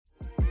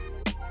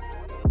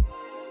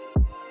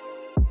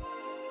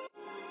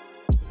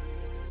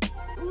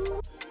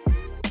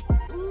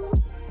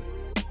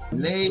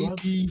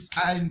Ladies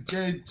and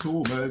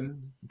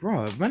gentlemen.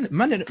 Bro, man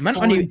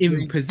only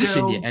in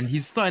position yet, and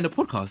he's starting the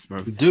podcast,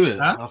 bro. Do it.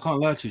 Huh? I can't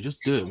lie to you.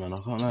 Just do it, man. I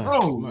can't lie.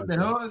 Bro, what the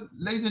hell?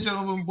 Ladies and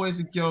gentlemen, boys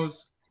and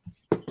girls,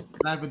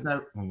 live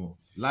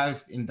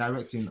in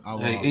directing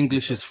our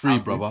English is free,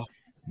 houses,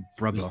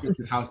 brother.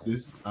 respective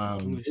houses.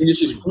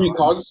 English is free,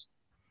 cuz.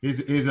 Here's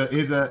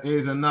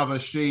another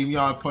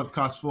StreamYard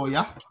podcast for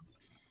ya.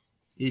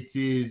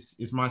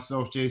 It's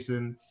myself,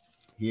 Jason,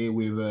 here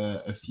with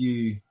a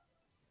few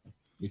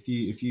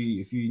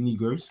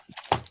Negroes.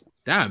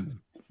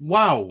 Damn.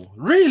 Wow.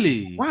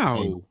 Really?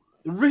 Wow.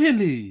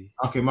 Really?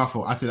 Okay, my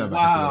fault. I said that back.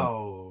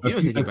 Wow. A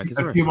few of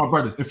my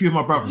brothers. It's too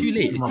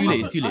late.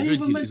 It's too late.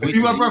 A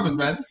few of my brothers,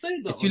 man.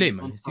 It's too late,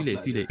 man. It's too late.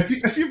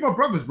 A few of my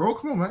brothers, bro.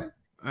 Come on, man.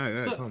 All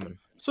right, come on, man.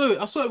 So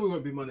I swear we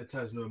won't be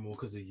monetized no more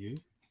because of you.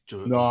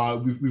 Joke.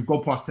 No, we've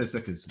gone past 10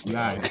 seconds.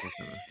 Yeah.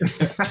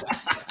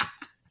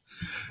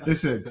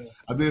 Listen,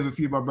 I've been with a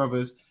few of my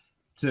brothers.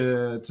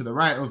 To the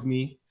right of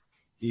me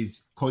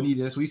is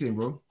Cornelius. What you saying,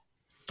 bro?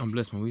 I'm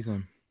blessed, man. What you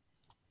saying?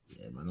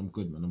 Yeah, man. I'm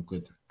good.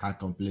 Can't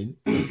complain.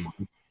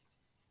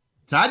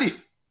 Taddy.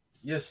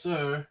 Yes,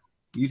 sir.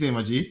 What you saying,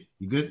 my G?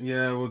 You good?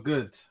 Yeah, we're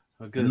good.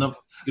 Good week.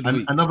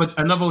 Another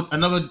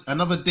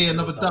day,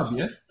 another dub,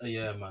 yeah?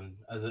 Yeah, man.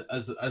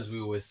 As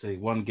we always say,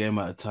 one game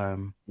at a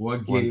time.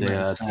 One day day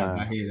at a time.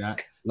 I hear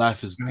that.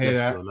 Life is I hear good.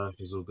 that. Bro. Life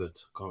is all good.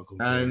 Can't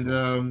complain.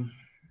 And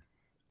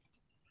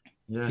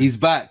yeah. He's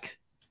back.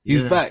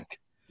 He's Yeah. back.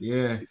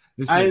 Yeah.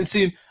 Listen, I ain't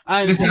seen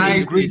I ain't him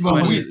seen grin. my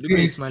Look boys. at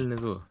him smiling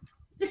as well.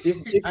 I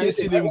ain't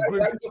seen him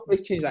grin.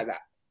 Face change like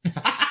that.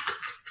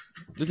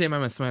 Look at my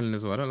man smiling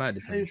as well. I don't like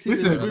this. I ain't Man. seen him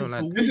Listen, grin don't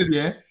like for it. weeks. Listen,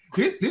 yeah.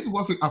 This is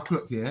one thing I've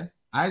clocked, yeah.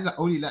 Isaac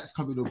only likes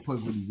coming on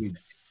pod when he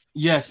wins.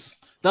 Yes,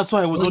 that's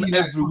why it was Only on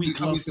that every week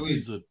coming last to win.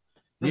 season.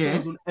 That's Yeah. why it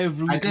was on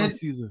every I week did. last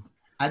season.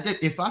 And then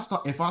if I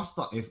start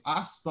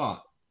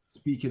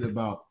speaking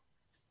about,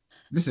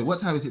 listen, what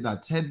time is it now?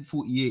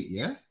 10:48,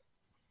 yeah?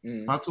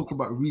 I'll talk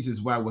about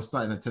reasons why we're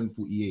starting at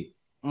 10:48.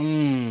 I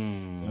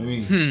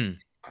mean,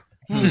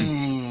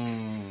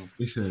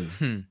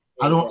 listen,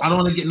 I don't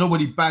want to get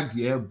nobody bagged,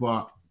 yeah,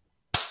 but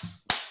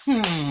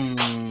Wow,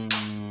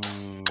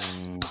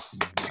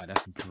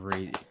 that's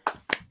great.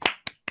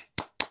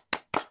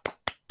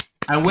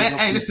 and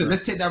hey, listen,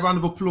 let's take that round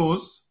of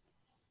applause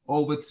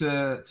over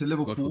to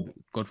Liverpool.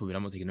 God forbid,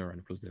 I'm not taking no round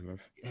of applause there, bro.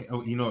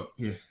 Oh, you know,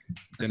 yeah.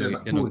 They're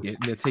not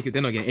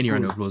getting any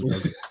round of applause, bro.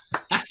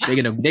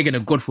 They're gonna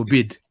God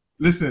forbid.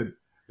 Listen.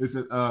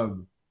 Listen.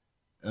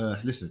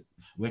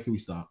 Where can we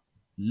start?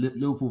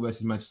 Liverpool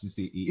versus Manchester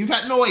City. In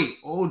fact, no wait.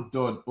 Hold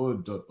on.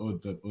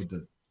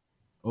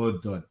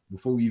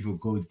 Before we even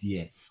go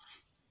there,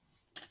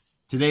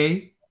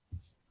 today,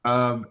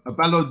 a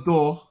Ballon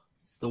d'Or,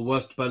 The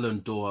worst Ballon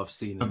d'Or I've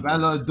seen. a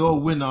Ballon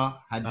d'Or winner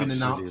had been Absolutely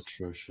announced.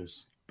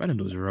 atrocious. Ballon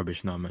d'Or's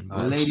rubbish now, man.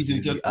 Ladies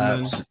and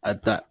gentlemen,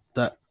 At that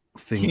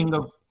thing.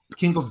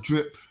 King of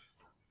Drip,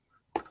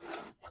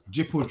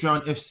 Drip or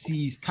Drown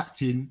FC's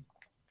captain,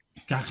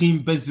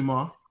 Karim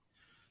Benzema,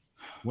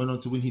 went on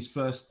to win his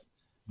first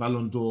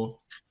Ballon d'Or.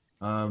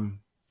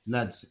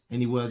 Lads,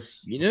 any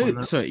words? You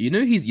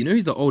know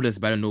he's the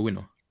oldest Ballon d'Or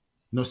winner.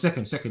 No,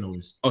 second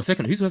always. Oh,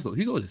 second. Who's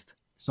oldest?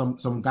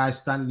 Some guy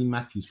Stanley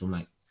Matthews from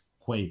like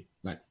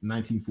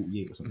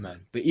 1948 or something.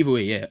 Man, but either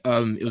way, yeah.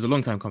 It was a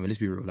long time coming. Let's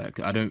be real. Like,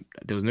 there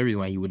was no reason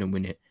why he wouldn't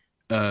win it.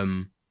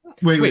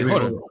 Wait,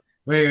 hold on.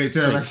 Wait,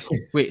 sorry.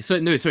 Wait,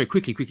 sorry,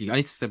 quickly. I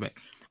need to step back.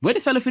 Where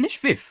did Salah finish?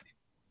 Fifth.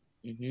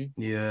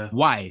 Yeah.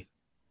 Why?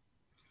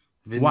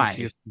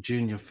 Vinicius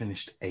Junior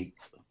finished 8th.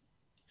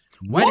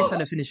 Why did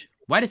Salah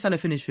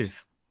finish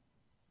fifth?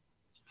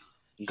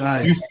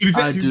 Guys, To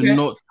I be do fair,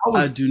 not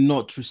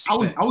respect. I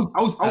was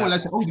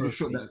even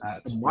sure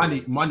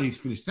that Mane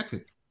finished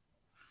second.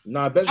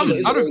 Nah, I don't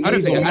think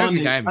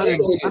I am. I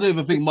don't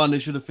even think Mane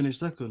should have finished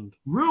second.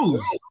 Rules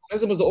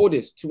Benzema was the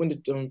oldest to win the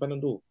Ballon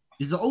d'Or.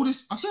 is the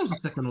oldest. I said it was the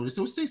second oldest.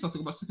 They will say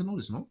something about second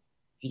oldest, no?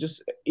 He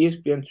just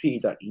ESPN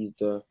tweeted that he's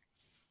the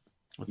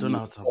I don't know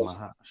how to have my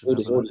hat.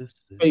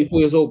 oldest. 34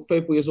 years old.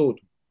 34 years old.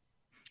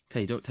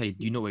 Tell you, do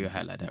you not wear your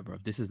hat like that, bro?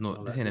 This ain't the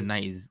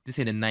 90s. This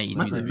ain't the 90s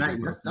Not the music video,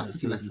 90s. bro.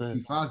 That's like the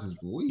 2000s,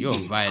 bro. What You're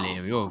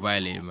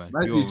violating, man.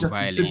 Like You're Justin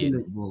violating.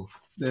 Timberlake, bro.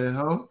 The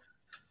hell?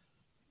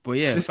 But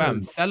yeah,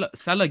 Listen. fam,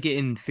 Salah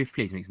getting fifth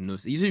place makes no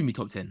sense. He's gonna be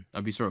top 10.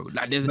 I'll be sorry.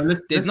 Like there's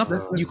Let's- nothing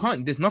let's- you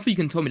can't. There's nothing you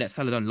can tell me that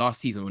Salah done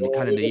last season or the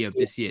calendar year of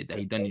this year that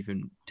he done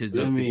even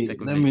deserve Let me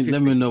 52nd.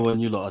 let me know when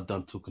you lot are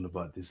done talking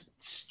about this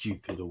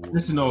stupid award.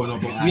 Listen, no,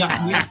 but we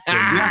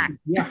have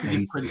to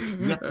give credit.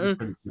 We have to give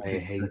credit. I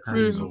hate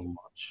Karim. it so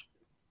much.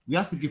 We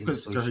have to give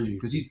credit to Karim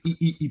because he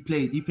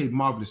played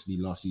marvelously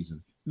last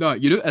season. No,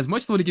 as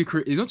much as I want to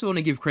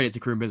give credit to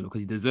Karim Benzema because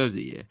he deserves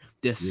it. Yeah,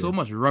 there's so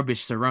much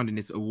rubbish surrounding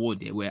this award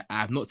there where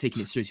I have not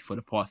taken it seriously for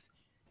the past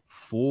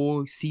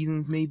 4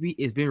 seasons. Maybe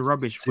it's been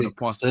rubbish for the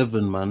past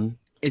 7, man.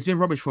 It's been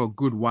rubbish for a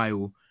good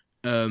while.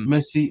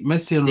 Messi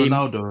and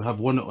Ronaldo have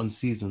won it on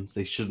seasons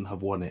they shouldn't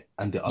have won it,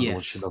 and the other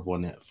one should have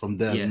won it. From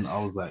then,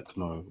 I was like,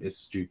 no, it's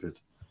stupid.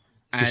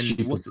 It's a And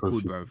stupid what's it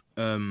called, trophy.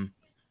 bro?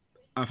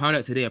 I found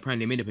out today.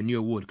 Apparently, they made up a new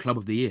award, Club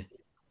of the Year.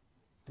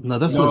 No,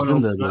 that's what's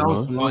been there. That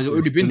was from last it's year.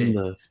 already been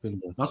there. It's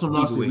been there. That's from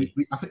last Either year.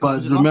 way. I think,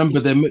 But remember,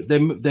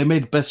 they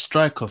made best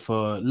striker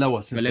for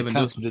Lewa since they Lewandowski.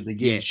 cancelled it. The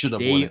game Yeah, should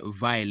have they won it.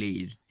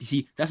 violated. You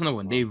see, that's another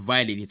one. They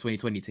violated the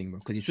 2020 thing, bro,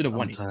 because he should have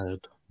won I'm it.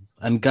 tired.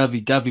 And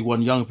Gavi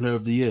won Young Player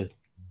of the Year.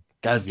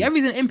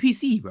 Gavi's an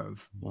NPC, bro.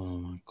 Oh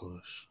my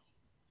gosh.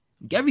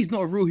 Gavi's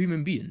not a real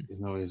human being.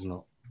 No, he's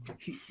not.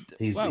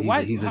 He's a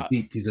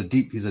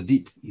deep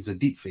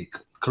fake.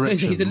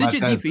 Correction. He's a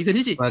legit deep. He's a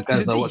legit.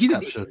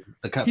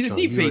 He's a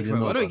deep fake,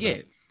 bro. I don't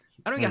get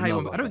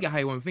how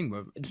you one thing,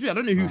 bro. I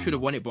don't know who should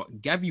have won it,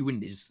 but Gavi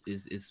win is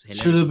hilarious.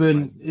 Should have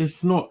been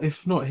if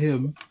not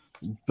him,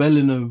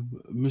 Bellingham,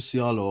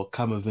 Musiala, or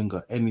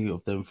Camavinga, any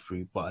of them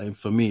three. But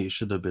for me, it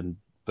should have been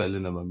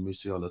Bellingham and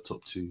Musiala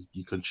top two.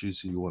 You can choose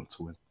who you want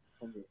to win,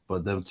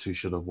 but them two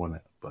should have won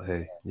it. But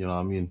hey, you know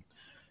what I mean.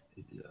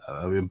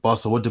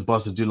 Barca. What did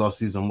Barca do last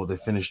season? What they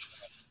finished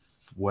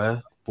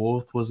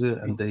fourth was it?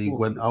 And they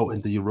went out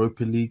in the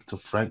Europa League to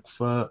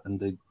Frankfurt, and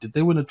did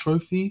they win a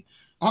trophy?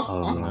 I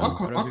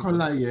can't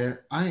lie. Yeah,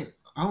 I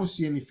don't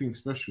see anything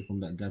special from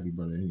that Gavi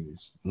brother.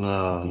 Anyways.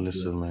 No,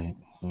 listen, mate.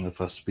 If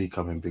I speak,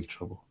 I'm in big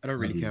trouble. I don't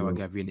really care about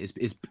Gavi.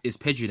 It's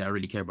Pedri that I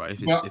really care about.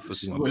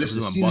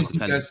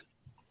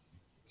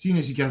 Seeing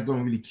as you guys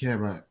don't really care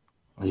about.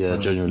 Yeah,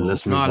 genuinely.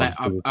 Let's move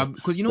on.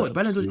 Because you know what,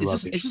 Ballon d'Or,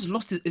 it's just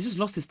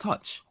lost his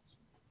touch.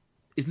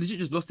 It's legit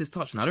just lost his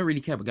touch, and I don't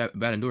really care about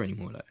Ballon d'Or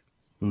anymore. Like,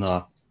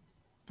 nah.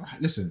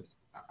 Listen,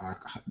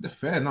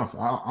 fair enough.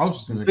 I was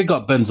just gonna big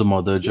up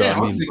Benzema though. Do you know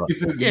what I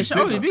mean? Yeah,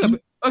 shout out, big up.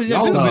 Oh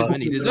yeah, big up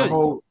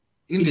Benzema.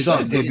 He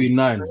deserves it. Maybe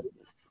 9.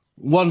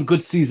 One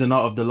good season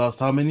out of the last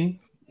how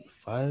many?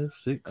 5,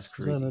 6. That's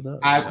crazy. Like that.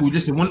 Alright, cool.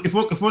 Listen, if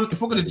we're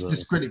gonna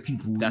discredit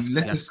people,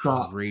 let's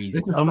start.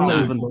 Crazy. I'm not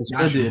even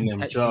discrediting him.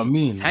 Do you know what I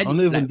mean? I'm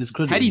not even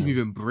discrediting. Teddy's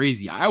moving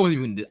crazy. I wasn't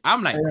even.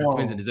 I'm like,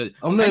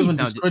 I'm not even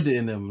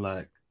discrediting him.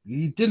 Like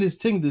he did his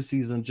thing this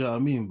season. Do you know what I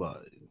mean?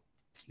 But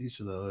he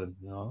should have earned.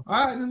 You know.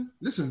 All right, then.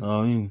 Listen.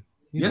 I mean,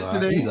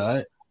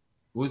 yesterday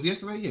was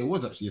yesterday. Yeah, it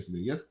was actually yesterday.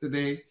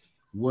 Yesterday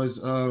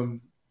was a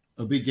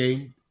big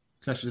game,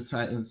 Clash of the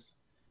Titans.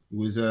 It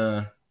was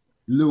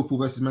Liverpool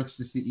versus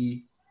Manchester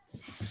City.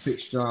 A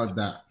fixture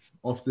that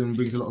often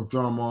brings a lot of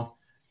drama,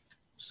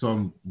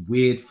 some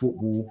weird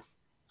football,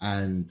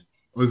 and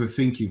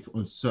overthinking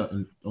on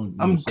certain.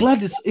 I'm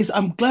glad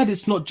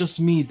it's not just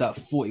me that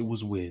thought it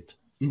was weird.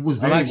 It was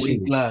very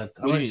weird. Glad.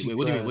 What do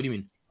you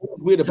mean?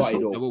 Weird about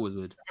it. What was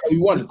weird?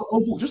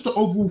 Just the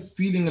overall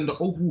feeling and the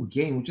overall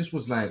game just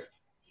was like.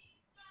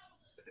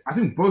 I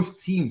think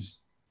both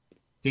teams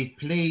they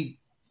played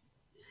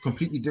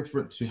completely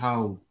different to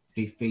how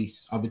they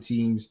face other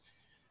teams.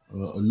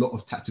 A lot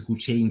of tactical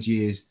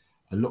changes,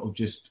 a lot of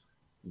just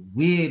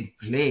weird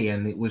play,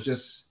 and it was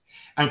just.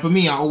 And for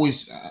me, I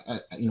always,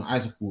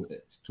 Isaac will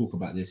talk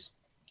about this.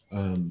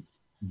 The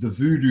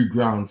voodoo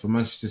ground for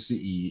Manchester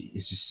City,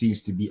 it just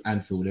seems to be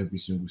Anfield every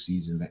single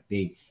season. Like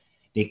they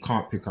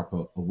can't pick up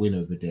a win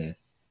over there,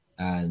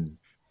 and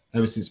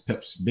ever since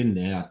Pep's been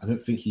there, I don't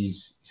think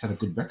he's had a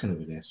good record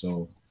over there.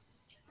 So,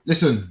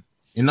 listen,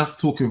 enough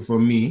talking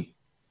from me.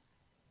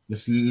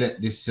 Let's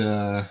let this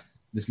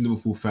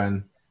Liverpool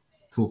fan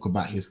talk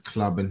about his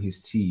club and his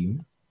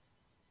team.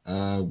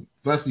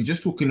 Firstly,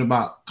 just talking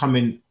about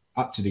coming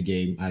up to the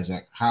game,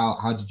 Isaac.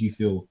 How did you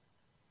feel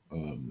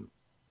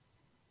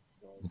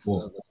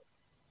before?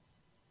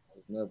 I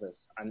was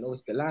nervous. I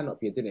noticed the lineup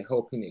here didn't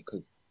help in it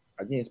because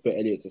I didn't expect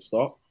Elliot to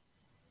start.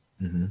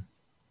 Mm-hmm.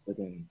 But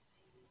then,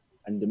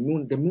 and the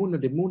Muna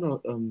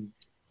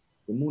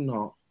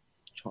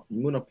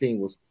playing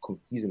was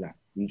confusing. Like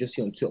you just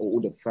see on Twitter, all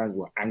the fans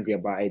were angry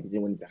about it. They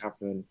didn't want it to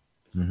happen.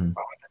 Mm-hmm.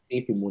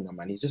 Muna,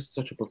 man, he's just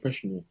such a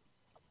professional.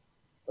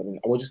 But then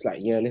I was just like,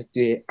 yeah, let's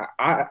do it.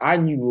 I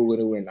knew we were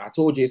gonna win. I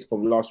told Jason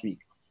from last week.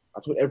 I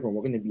told everyone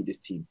we're gonna beat this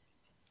team.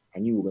 I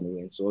knew we were gonna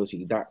win. So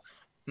obviously that.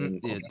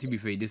 To be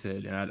fair,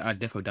 I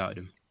definitely doubted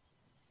him.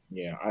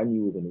 Yeah, I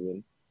knew we were gonna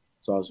win.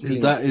 So I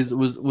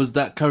was. Was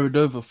that carried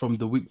over from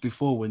the week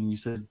before when you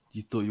said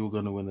you thought you were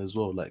gonna win as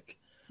well? Like.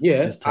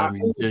 Yeah, this time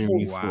you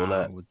genuinely feel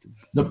like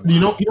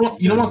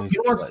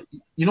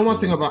one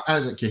thing about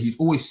Isaac here, he's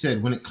always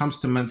said when it comes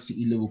to Man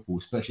City, Liverpool,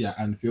 especially at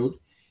Anfield,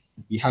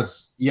 he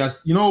has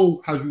as we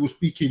were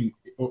speaking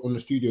on the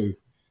studio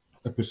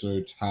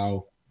episode,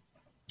 how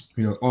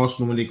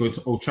Arsenal when they go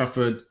to Old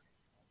Trafford,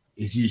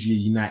 it's usually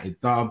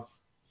United dub,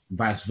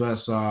 vice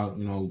versa.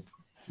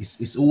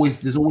 There's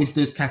always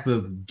those type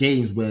of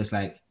games where it's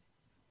like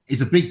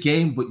it's a big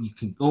game, but you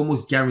can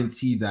almost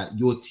guarantee that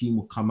your team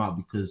will come out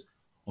because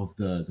of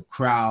the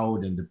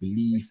crowd and the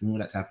belief and all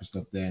that type of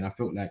stuff there. And I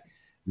felt like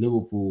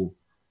Liverpool,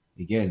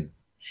 again,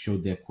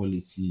 showed their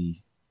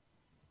quality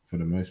for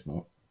the most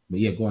part. But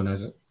yeah, go on,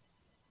 Isaac.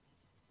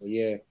 Well,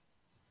 yeah,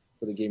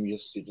 for the game, you're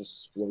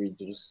just worried,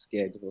 you're just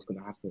scared of what's going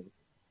to happen.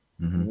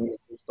 Mm-hmm. We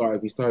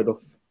started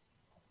off,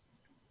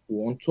 we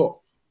were on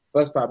top.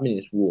 First 5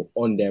 minutes, we were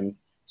on them.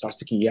 So I was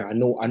thinking, yeah, I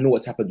know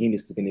what type of game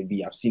this is going to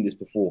be. I've seen this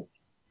before.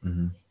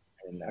 Mm-hmm.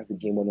 And as the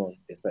game went on,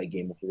 they started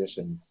getting more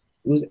possession.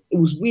 It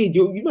was weird.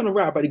 You're gonna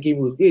write about the game.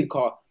 It was weird,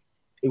 car.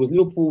 It was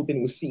Liverpool, then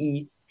it was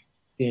City,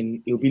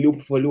 then it'll be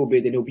Liverpool for a little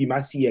bit, then it'll be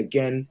Man City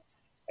again,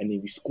 and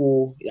then we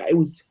score. Yeah, it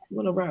was. You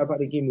want to write about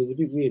the game? It was a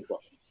bit weird, but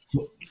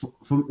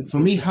for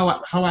me, how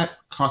I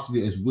casted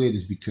it as weird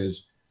is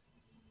because,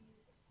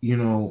 you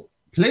know,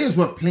 players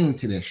weren't playing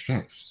to their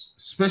strengths,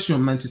 especially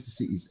on Manchester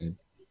City's end,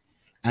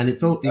 and it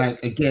felt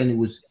like again it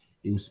was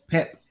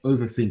Pep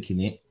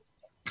overthinking it,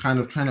 kind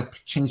of trying to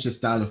change the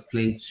style of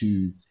play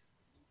to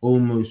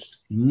almost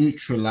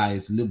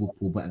neutralize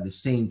Liverpool, but at the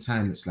same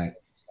time, it's like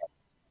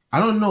I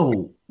don't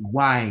know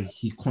why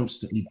he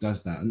constantly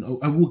does that, and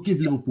I will give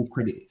Liverpool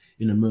credit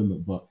in a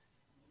moment. But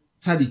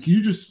Taddy, can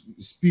you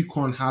just speak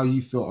on how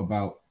you felt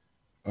about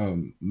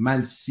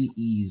Man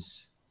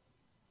City's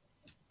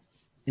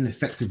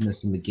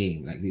ineffectiveness in the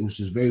game? Like it was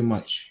just very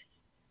much,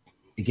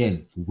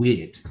 again,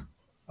 weird.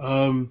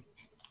 I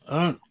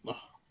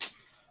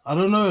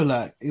don't know.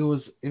 Like it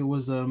was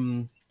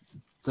the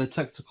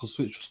tactical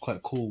switch was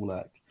quite cool.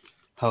 Like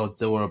how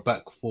they were a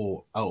back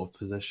four out of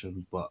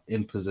possession, but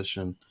in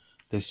possession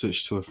they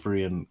switched to a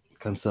 3 and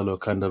Cancelo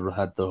kind of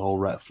had the whole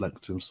right flank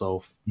to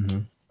himself.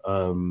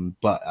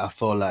 But I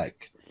felt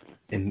like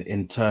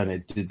in turn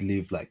it did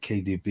leave like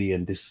KDB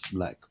and this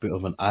like bit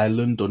of an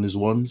island on his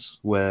ones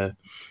where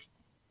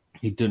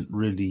he didn't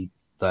really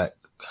like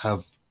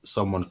have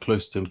someone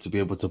close to him to be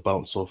able to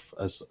bounce off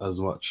as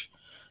much.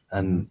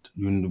 And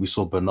we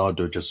saw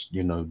Bernardo just,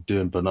 you know,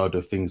 doing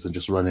Bernardo things and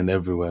just running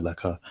everywhere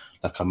like a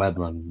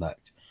madman. Like,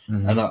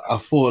 and I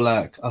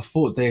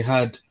thought they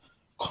had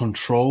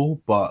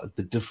control, but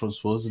the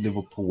difference was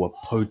Liverpool were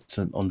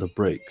potent on the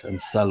break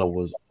and Salah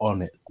was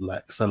on it.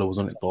 Like Salah was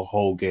on it the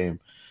whole game.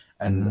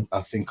 And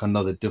I think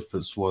another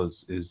difference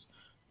is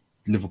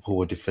Liverpool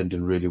were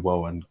defending really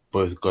well, and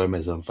both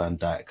Gomez and Van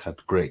Dijk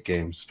had great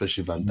games,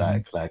 especially Van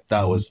Dijk. Like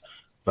that was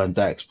Van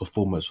Dijk's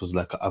performance was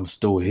like, I'm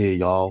still here,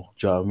 y'all.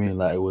 Do you know what I mean?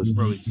 Like it was,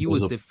 bro. He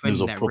was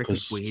defending that proper,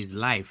 record for his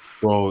life,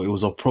 bro. It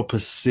was a proper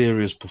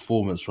serious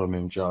performance from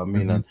him. Do you know what I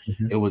mean? And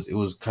it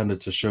was kind of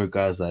to show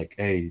guys like,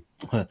 hey,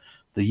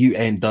 the you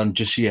ain't done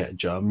just yet.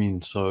 Do you know what I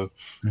mean? So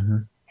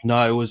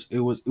no, it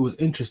was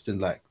interesting,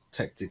 like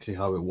tactically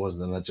how it was,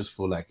 and I just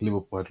feel like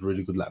Liverpool had a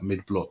really good like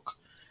mid block,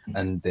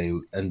 and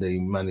they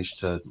managed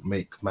to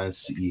make Man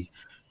City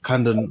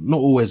kind of not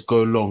always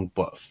go long,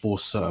 but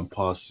force certain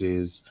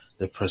passes.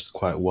 They pressed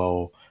quite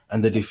well,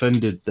 and they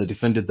defended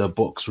their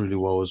box really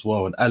well as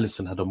well. And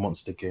Alisson had a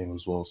monster game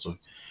as well. So,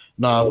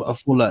 no, I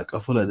feel like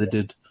they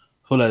did.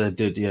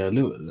 Yeah,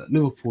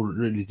 Liverpool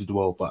really did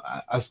well, but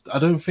I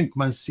don't think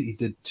Man City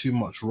did too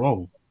much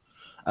wrong.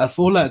 I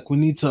feel like we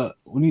need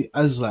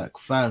as like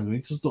fans, we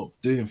need to stop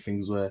doing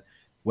things where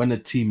when a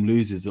team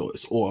loses,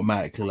 it's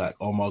automatically like,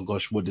 oh my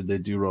gosh, what did they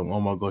do wrong?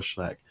 Oh my gosh,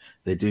 like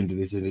they didn't do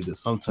this, they did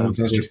this. Sometimes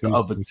it's just the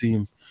other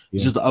team.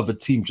 It's just the other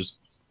team just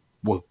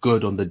were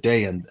good on the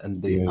day and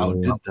they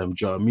outdid them.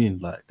 Do you know what I mean?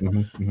 Like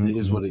it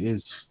is what it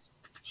is.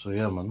 So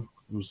yeah, man,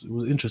 it was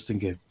an interesting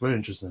game, very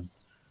interesting.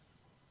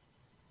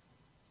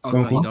 I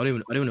don't want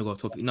to go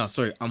off topic. No,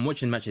 sorry, I'm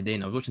watching Match of the Day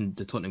and I was watching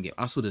the Tottenham game.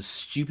 I saw the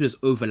stupidest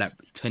overlap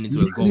turn into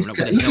a goal. Look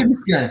at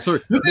this guy. Sorry,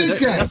 look at this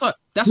guy. That's what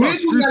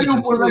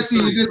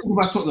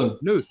about Tottenham.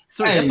 No,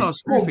 sorry, that's how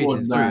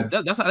Screwface is. Sorry,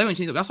 that's how I don't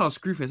change it. That's how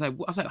Screwface. I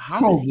was like,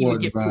 how did he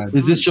get?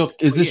 Is this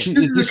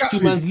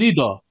two man's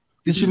leader?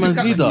 This is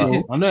man's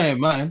leader. I know it,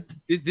 man.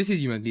 This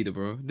is you man's leader,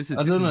 bro. This is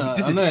I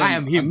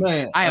am him.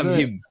 I am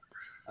him.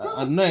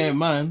 I know it,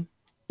 man.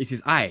 It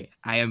is I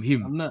am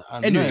him.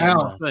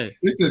 Anyway,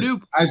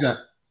 listen, Isaac.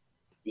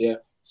 Yeah.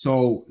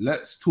 So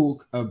let's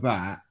talk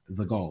about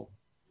the goal,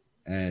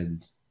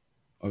 and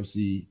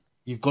obviously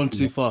you've gone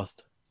too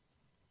fast.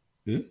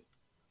 Yeah?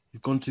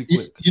 You've gone too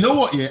quick. You know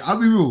what? Yeah, I'll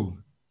be real.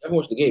 I haven't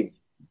watched the game.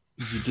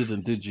 You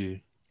didn't, did you?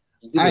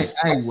 I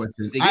watched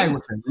a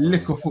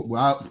lick of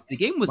football. The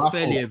game was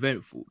fairly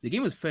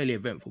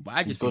eventful. But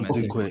I just think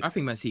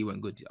Man City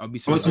went good. I'll be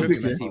sorry. I think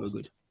Man City was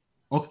good.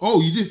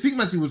 Oh, you didn't think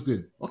Man City was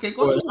good? Okay,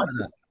 go talk about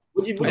that.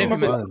 What do you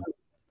think?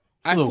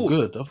 I thought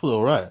good. I thought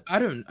all right. I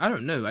don't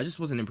know. I just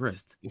wasn't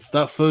impressed. If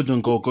that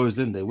Foden goal goes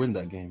in, they win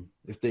that game.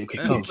 If it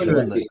comes, they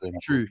win that game.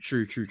 True.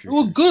 It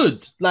was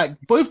good. Like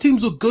both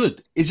teams were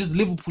good. It's just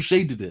Liverpool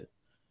shaded it.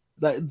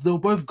 Like they were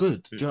both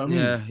good. Do you know what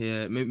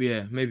I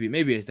mean?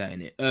 Maybe it's that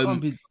in it.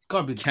 Can't be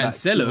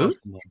Cancelo.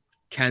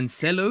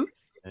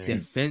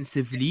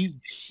 Defensively,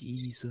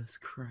 Jesus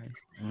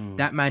Christ,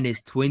 that man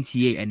is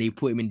 28, and they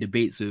put him in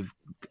debates with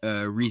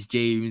Reece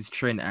James,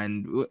 Trent,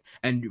 and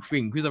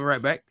who's the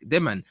right back?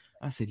 Them man.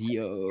 I said,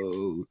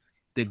 yo,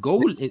 the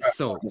goal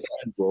itself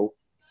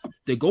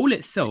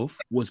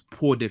was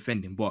poor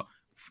defending, but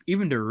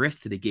even the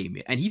rest of the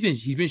game, and he's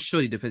been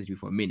shoddy defensively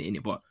for a minute,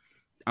 innit? But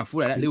I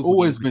feel like that he's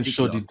always been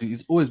shoddy.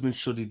 He's always been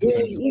shoddy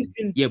defensively.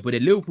 Yeah, but the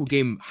Liverpool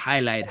game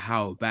highlighted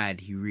how bad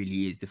he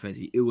really is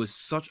defensively. It was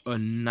such a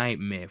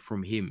nightmare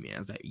from him. Yeah, I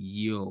was like,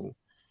 yo,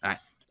 I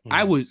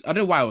don't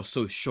know why I was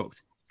so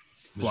shocked.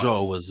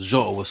 Jota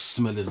was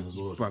smelling as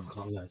well.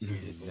 Jota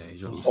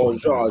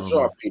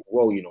played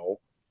well, you know.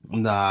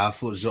 Nah, I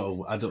thought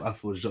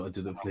Jota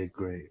didn't play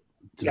great.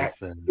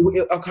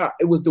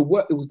 It was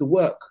the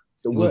work.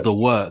 It was the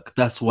work.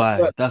 That's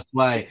why. That's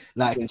why.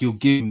 Like you'll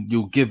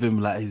give him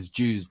like his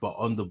dues, but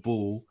on the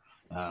ball,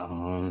 do you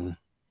know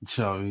what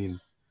I mean?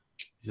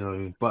 You know what I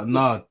mean? But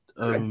nah.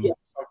 Diaz,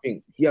 I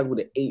think Diaz would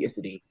have ate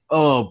yesterday.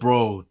 Oh,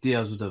 bro,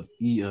 Diaz would have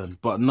eaten.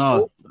 But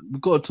nah, we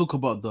got to talk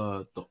about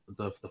the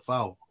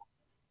foul,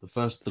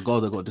 the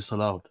goal that got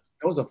disallowed.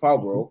 That was a foul,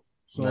 bro.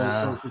 So,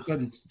 Nah.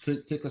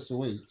 take us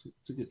away.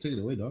 Take it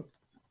away, dog.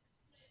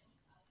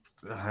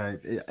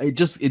 It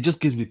just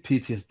gives me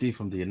PTSD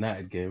from the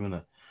United game,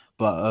 innit?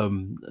 But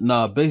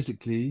nah,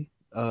 basically,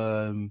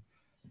 I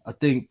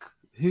think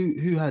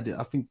who had it?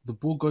 I think the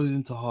ball goes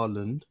into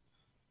Haaland,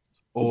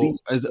 or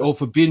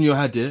Fabinho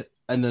had it,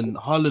 and then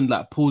Haaland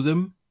like pulls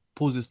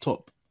his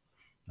top,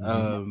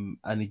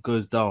 and he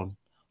goes down.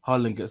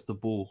 Haaland gets the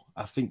ball.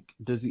 I think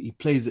he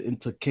plays it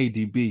into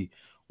KDB.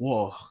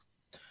 Whoa,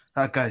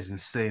 that guy's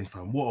insane,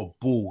 fam. What a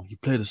ball! He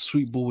played a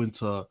sweet ball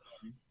into,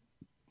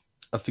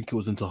 I think it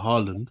was into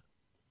Haaland.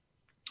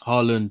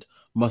 Haaland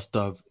must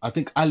have. I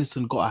think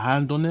Alisson got a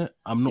hand on it.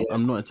 I'm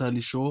not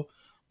entirely sure,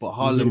 but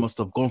Haaland must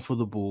have gone for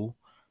the ball,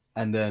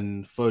 and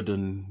then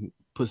Foden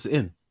puts it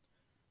in,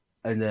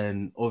 and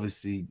then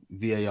obviously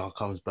VAR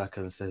comes back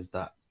and says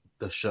that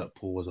the shirt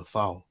pull was a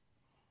foul.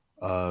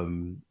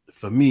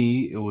 For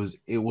me, it was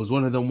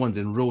one of them ones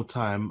in real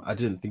time. I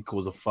didn't think it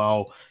was a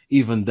foul.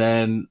 Even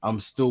then, I'm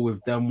still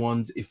with them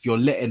ones. If you're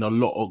letting a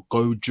lot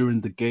go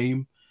during the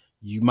game,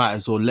 you might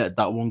as well let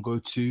that one go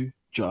too.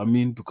 Do you know what I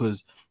mean?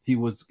 Because he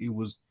was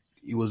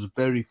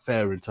very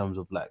fair in terms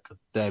of like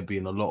there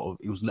being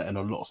he was letting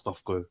a lot of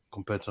stuff go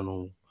compared to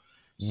normal.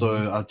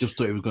 So I just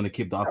thought he was going to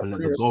keep that up and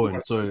let it go.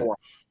 And so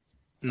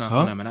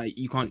no, man,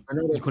 you can't.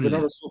 You couldn't.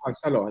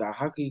 Like,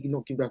 how can you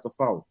not give that a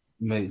foul,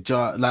 mate?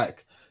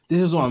 Like this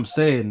is what I'm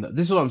saying.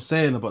 This is what I'm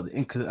saying about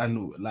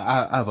and like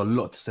I have a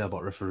lot to say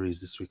about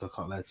referees this week. I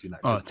can't lie to you.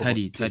 Like,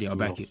 Teddy, I'll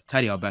back it.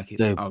 Teddy, I'll back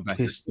it. I'll back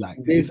it. Like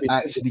it's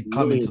actually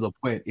coming to the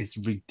point. It's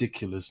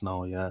ridiculous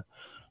now. Yeah.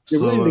 They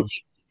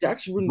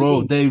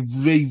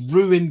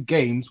ruin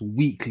games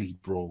weekly,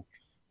 bro.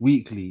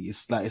 Weekly.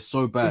 It's like it's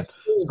so bad.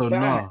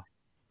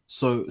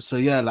 So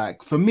yeah,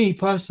 like for me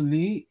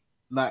personally,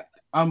 like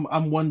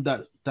I'm one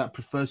that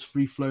prefers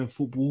free flowing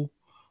football,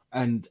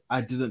 and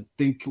I didn't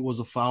think it was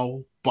a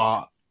foul,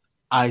 but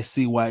I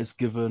see why it's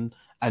given.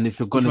 And if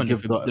you're gonna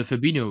give the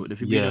Fabinho,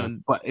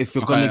 but if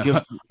you're gonna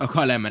give, I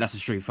can't lie, man, that's a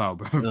straight foul,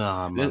 bro.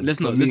 Nah, man. Let's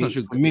not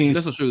sugarcoat, man.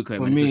 It's a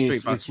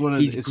straight foul. It's one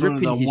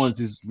of the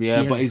ones.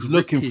 But he's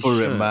looking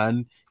for it,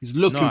 man. He's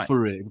looking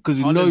for it because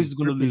he knows he's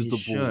gonna lose the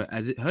ball.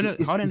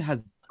 Haaland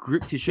has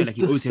gripped his shirt like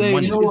he owes him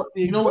money.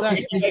 You know what?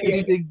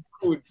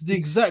 It's the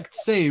exact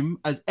same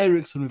as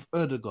Eriksen with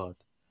Ødegaard.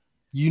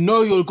 You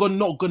know you're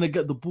not gonna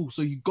get the ball,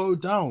 so you go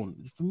down.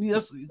 For me,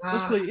 that's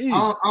what it is.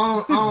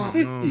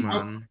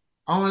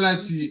 I won't lie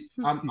to you.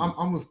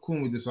 I'm with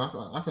Corn with this. I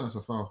think that's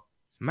a foul.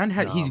 Man,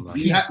 he's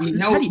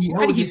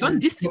done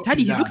this.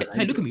 Teddy, look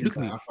at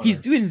me. He's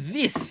doing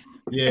this.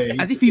 Yeah,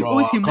 as if he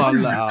owes him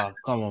money.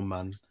 Come on,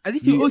 man. As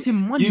if he owes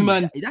him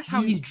money. That's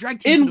how he's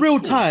dragged him. In real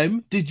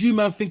time, did you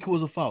man think it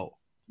was a foul?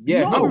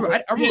 Yeah,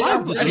 I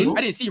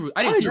didn't see it.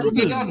 I didn't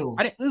see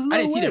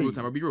that real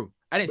time. I'll be real.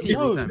 I didn't see it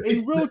real time.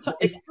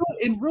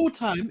 In real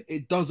time,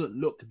 it doesn't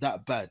look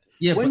that bad.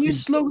 Yeah, when you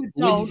slow it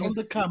down on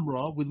the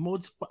camera with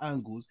multiple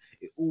angles,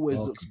 it always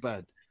looks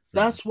bad.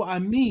 That's what I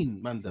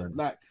mean, man.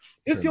 Like,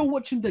 if you're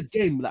watching the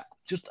game, like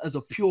just as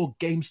a pure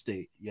game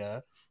state, yeah,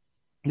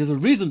 there's a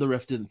reason the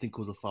ref didn't think it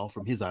was a foul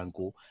from his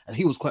angle, and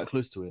he was quite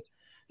close to it.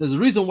 There's a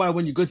reason why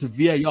when you go to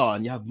VAR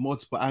and you have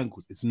multiple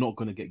angles, it's not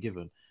going to get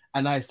given.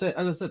 And as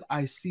I said,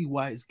 I see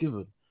why it's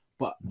given.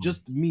 But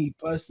just me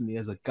personally,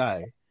 as a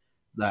guy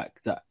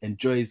like that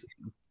enjoys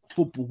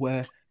football,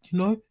 where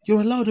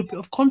you're allowed a bit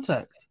of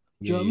contact.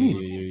 Do you know what I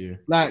mean? Yeah.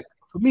 Like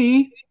for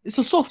me, it's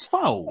a soft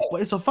foul,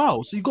 but it's a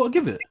foul, so you got to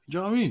give it. Do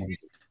you know what I mean?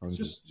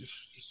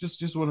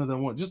 Just one of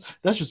them.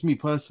 That's just me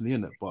personally,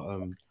 innit? But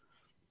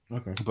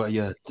okay. But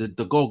yeah,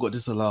 the goal got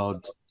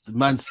disallowed. The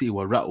Man City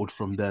were rattled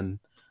from then,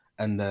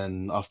 and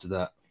then after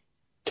that,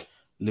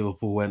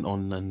 Liverpool went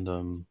on and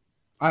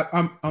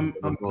I'm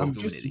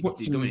just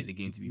watching the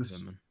game, to be fair,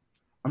 man.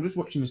 I'm just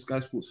watching the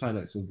Sky Sports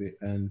highlights of it,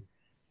 and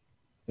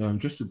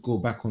just to go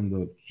back on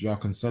the João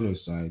Cancelo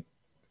side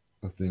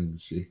of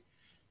things,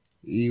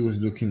 he was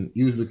looking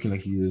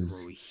like he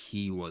was. Bro,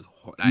 he was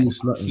hot. Like,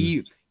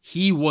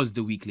 he was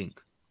the weak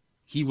link.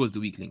 He was the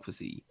weak link for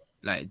City.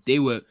 Like they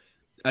were,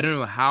 I don't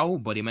know how,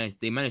 but they managed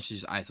to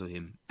just ISO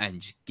him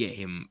and just get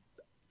him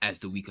as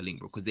the weaker link,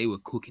 bro, because they were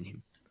cooking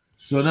him.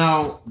 So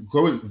now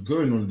going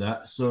on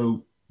that,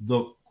 so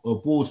the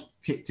ball's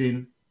kicked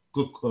in,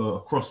 good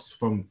across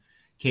from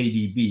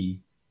KDB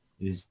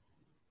is.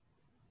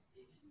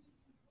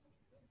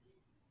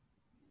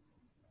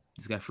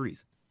 This guy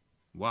freeze.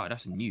 Wow,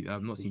 that's new.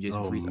 I've not seen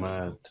Jason freeze.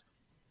 Man.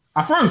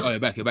 I froze. Oh, you're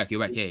back. Yeah,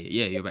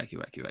 you're back.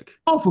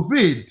 Oh,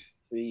 forbid.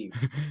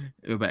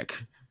 You're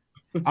back.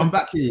 I'm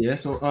back here, yeah.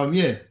 So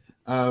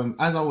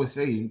as I was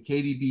saying,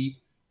 KDB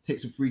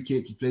takes a free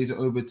kick, he plays it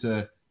over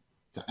to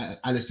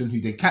Alisson, who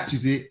then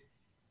catches it,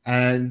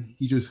 and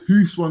he just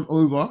hoofs one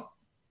over.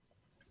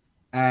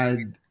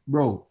 And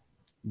bro,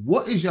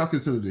 What is João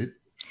Cancelo doing?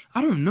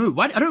 I don't know.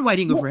 Why? I don't know why he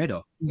didn't go for a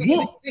header.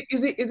 What?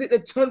 Is it the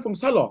turn from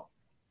Salah?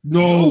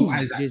 No,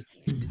 It is-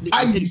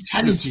 I is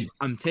challenging.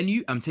 I'm telling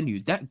you,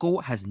 that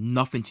goal has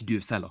nothing to do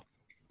with Salah.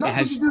 Nothing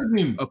has- to do with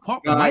him.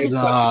 Apart Nah,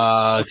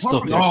 from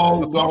stop it.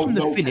 apart from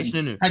the finish,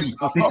 no. Paddy,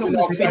 Apart they from took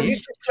the the finish,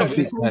 finish. Stop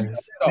it,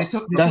 guys. They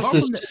took the That's apart a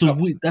from the-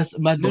 sweet. That's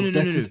mad. No, Dog. no, no,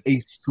 That no, is a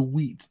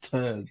sweet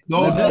turn.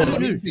 No, No, no, no, no, no,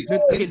 no. no, okay,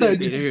 That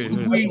okay, is okay,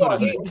 sweet.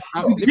 okay,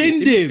 You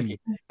pinned him.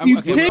 You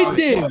okay, pinned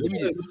okay, him. let me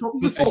do-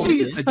 The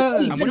Sweet I'm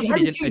turn.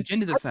 gonna put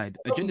agendas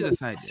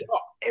aside.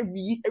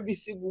 Every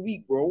single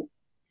week, bro.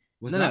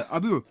 What's No, that? I'll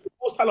be real.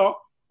 Before Salah,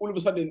 all of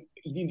a sudden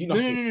he didn't do No,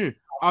 nothing.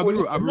 I'll be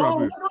real. I'll be real. No, I'll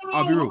be real. no,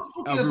 I'll be real.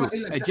 no, no, no.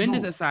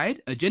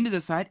 Agendas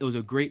aside, it was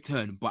a great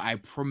turn. But I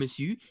promise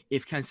you,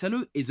 if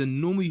Cancelo is a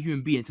normal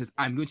human being and says,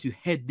 "I'm going to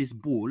head this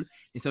ball,"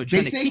 instead of They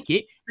trying to say- kick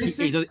it, they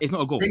say- it's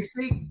not a goal.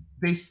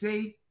 They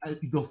say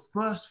the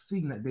first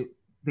thing that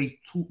they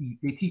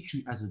teach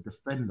you as a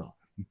defender,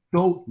 you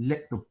don't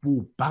let the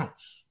ball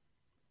bounce.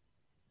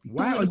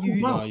 Why are Don't let the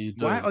you? ball No, bounce. you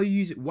Why don't. are you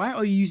using? Why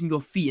are you using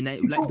your feet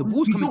and You like the don't-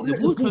 ball's you coming? don't The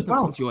let ball's the ball close enough to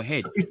come bounce. to your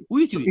head. So if- All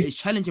you do so if- is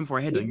challenge him for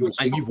a header, and you've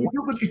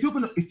if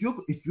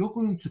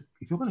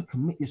you're going to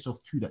commit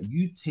yourself to that,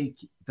 you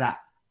take that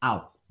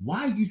out.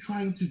 Why are you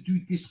trying to do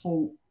this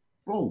whole,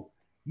 bro?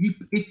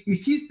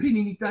 If he's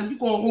pinning you down, you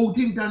gotta hold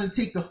him down and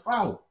take the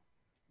foul.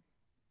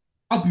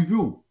 I'll be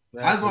real.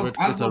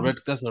 That's a red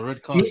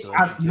card. though.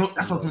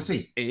 That's what I'm gonna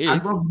say. It I'd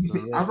is.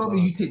 rather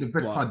you take the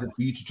red Wow. card than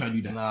for you to try and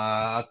do that.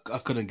 Nah, I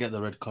couldn't get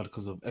the red card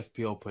because of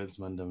FPL points,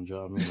 man. Them, do you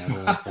know what I mean? I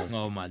don't know if I-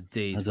 Oh my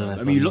days! I don't bro. know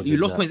I if mean, I you needed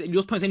lost that. points. You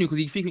lost points anyway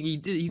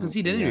because you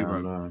conceded anyway, Yeah,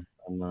 bro.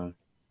 I know.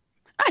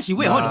 Actually,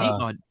 wait, hold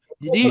on.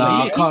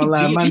 Nah, I can't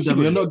lie, man.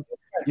 Them, you're not.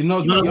 No,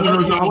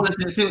 I want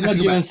to take You're not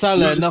giving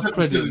Salah enough Tell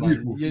credit, the man.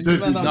 people. You're Tell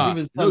the not Nah,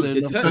 giving no, Salah the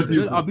enough turn. credit.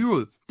 No, I'll be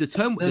real. The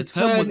turn was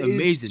is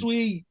amazing.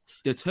 Sweet.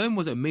 The turn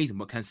was amazing,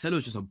 but Cancelo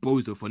was just a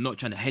bozo for not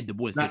trying to head the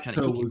ball instead of That trying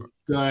to turn kick it, was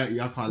bro.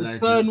 dirty. I can't lie. The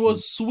to turn you.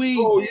 was sweet.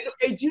 Bro,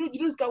 hey, do you know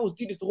this guy was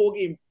doing this the whole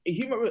game?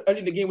 He remember early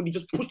in the game when he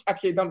just pushed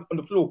Ake down on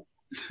the floor.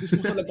 This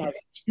Musala guy is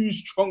too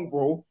strong,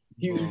 bro.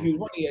 He was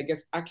running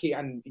against Ake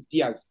and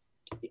Diaz.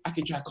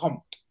 Ake tried to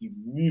come. He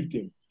moved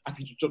him. Ake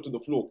just dropped to the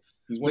floor.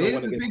 He's But here's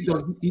 1-on-1 the against thing,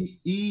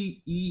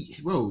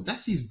 Diaz. though. Bro,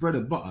 that's his bread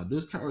and butter.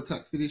 Those counter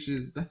attack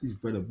finishes, that's his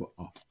bread and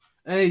butter.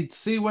 Hey,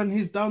 see when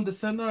he's down the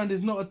center and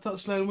he's not a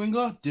touchline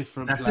winger,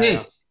 different. That's player.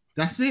 it.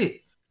 That's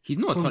it. He's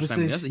not a touchline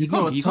Conversation. winger. He's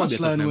not a He can't be a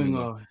touchline touchline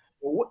winger. winger.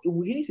 Well,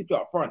 he needs to play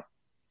up front.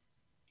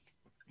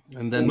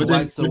 And then But the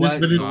then- whites, but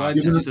then- but then Nah, whites,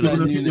 you're gonna- that's you're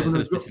gonna- just you're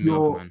gonna pissing drop me off,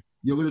 your- man.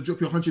 You're gonna drop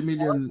your 100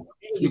 million. Nunes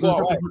You're will gonna go out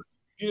drop. wide.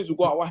 Nunes will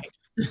go out wide.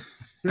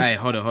 Hey,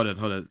 hold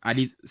on. I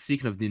need.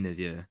 Speaking of Nunes,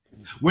 yeah.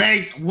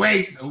 Wait. No.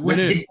 It's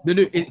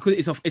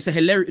a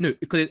hilarious. No,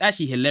 because it's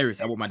actually hilarious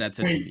at what my dad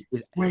said to me.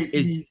 Wait,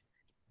 It's-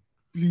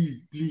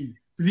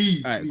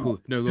 please. All right,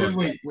 cool. No, go on.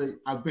 Wait.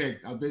 I beg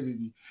of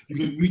you.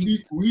 Because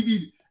we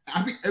need.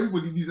 I think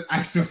everybody needs an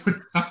ice for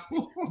that.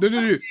 No.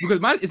 Because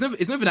man, it's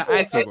never that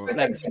ice, bro.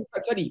 Like,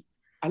 Teddy,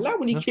 I like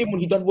when he came on,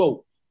 he done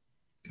well.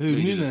 Who, No,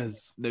 you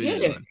Nunes? no, Yeah.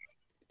 man.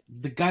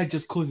 The guy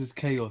just causes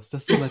chaos.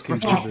 That's all I can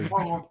give him.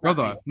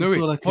 Brother, no That's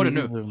wait, all I can hold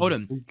give him. on, hold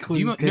on. He Do you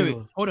causes know? No, wait,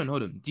 chaos. hold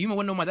on. Do you know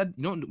what my dad?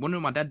 You know what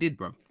my dad did,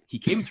 bro? He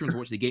came to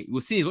watch the game.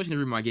 We'll see. He's watching the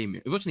room in my game.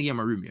 He's watching the game in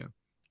my room, yeah.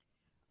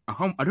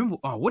 I don't.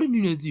 Oh, what did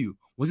Nunes do?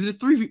 Was it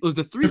the 3v? It was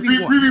the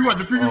 3v1.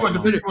 The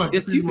 3v1.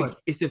 There's two things.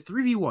 It's the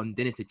 3v1.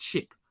 Then it's a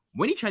chip.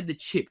 When he tried the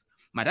chip,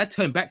 my dad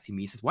turned back to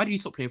me. He says, "Why did you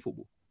stop playing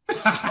football?"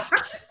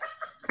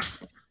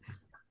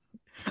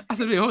 I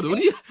said, "Wait, hold on. What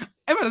do you?"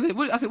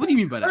 I said, "What do you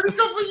mean by that?"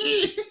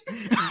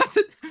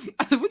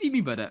 I said, "What do you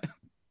mean by that?"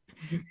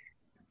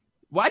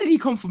 Why did he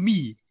come for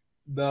me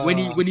when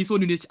he saw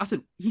Nunes?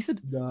 He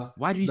said,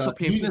 "Why did you stop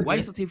playing football? Why did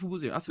you stop playing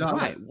football?" I said,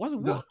 "Why?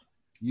 What?"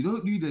 You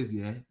don't do this,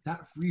 yeah? That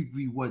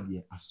 3v1,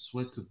 yeah, I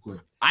swear to God.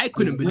 I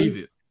couldn't believe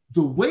it.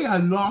 The way I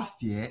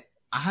laughed, yeah,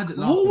 I had it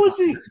laughed. What was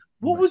he?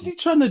 What was he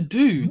trying to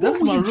do? What That's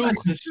was my he real trying to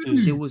question.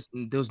 do?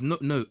 There was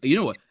no. You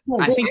know what? Bro,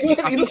 I think he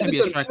can be a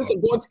Listen, striker. go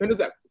on to him,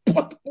 like,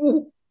 pot the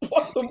ball.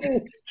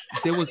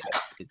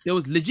 There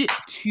was legit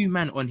two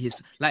man on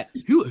his like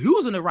who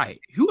was on the right?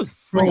 Who was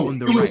free bro, on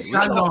the it was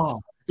right? Salah.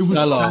 It was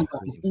Salah. Salah. It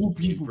was all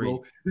people, bro.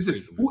 Crazy. Listen,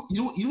 Crazy,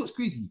 man. you know what's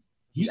crazy?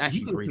 He's He actually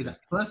could have crazy. played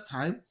that first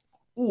time,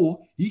 or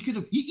he could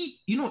have.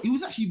 He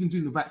was actually even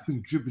doing the right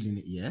thing, dribbling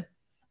it, yeah.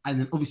 And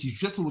then obviously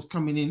Jota was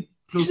coming in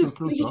closer and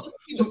closer.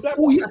 So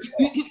all he had to,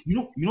 you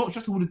know what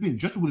Jota would have been?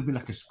 Jota would have been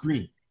like a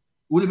screen. It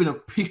would have been a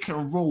pick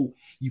and roll.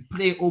 You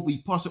play it over, you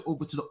pass it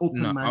over to the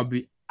open No, man. I'll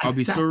be and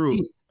that's so real.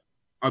 it.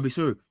 I'll be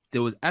so real.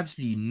 There was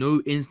absolutely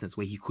no instance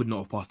where he could not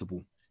have passed the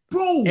ball.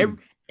 Bro.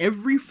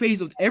 Every phase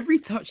of every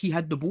touch he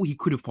had the ball, he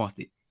could have passed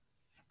it.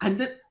 And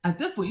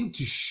then for him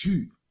to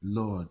shoot,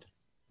 Lord.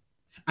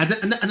 And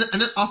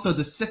then after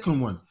the second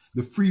one,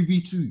 the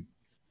 3v2,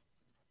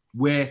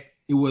 where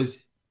it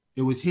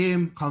was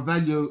him,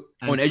 Carvalho,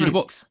 and On the edge of the Trent.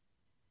 box.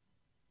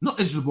 Not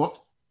edge of the box.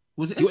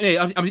 Was it?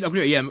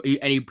 Edge? Yeah,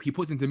 and he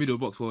puts into the middle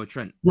of the box for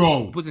Trent. He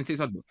Bro, puts in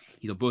 600.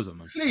 He's a bozo,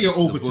 man. play it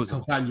over to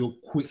bozo. Carvalho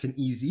quick and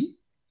easy.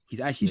 He's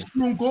actually He's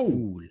through a goal.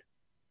 fool.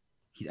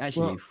 He's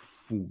actually Well- a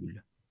fool.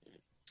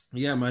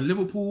 Yeah, man.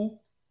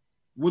 Liverpool.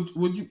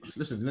 Would you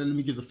listen? Let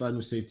me give the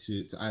final say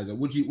to Isaac.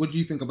 What do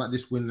you think about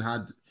this win and how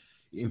it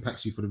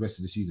impacts you for the rest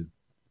of the season?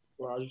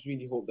 Well, I just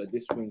really hope that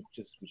this win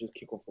we just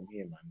kick off from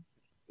here, man.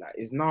 Like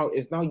it's now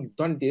you've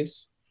done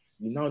this.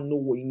 You now know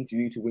what you need to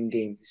do to win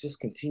games. It's just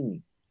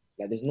continue.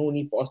 Like there's no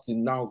need for us to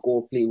now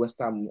go play West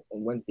Ham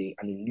on Wednesday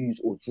and then lose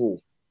or draw.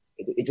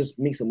 It just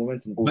makes the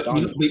momentum go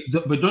down.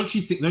 But don't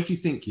you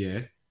think?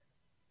 Yeah.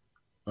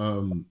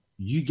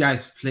 You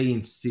guys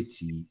playing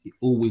City, it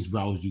always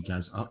riles you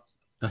guys up.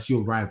 That's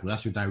your rival.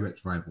 That's your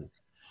direct rival.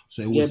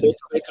 So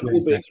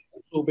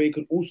it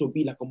could also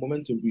be like a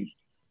momentum boost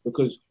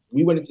because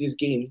we went into this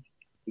game,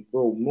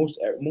 bro. Most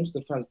of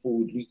the fans thought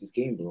we'd lose this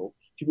game, bro.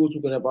 People were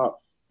talking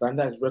about Van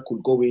Dijk's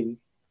record going.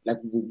 Like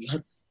we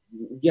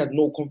had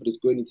no confidence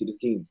going into this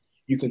game.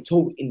 You can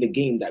tell in the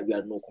game that we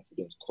had no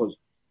confidence because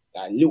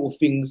little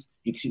things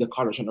you can see the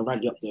colour trying to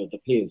rally up the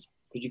players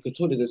because you can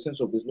tell there's a sense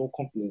of there's no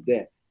confidence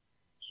there.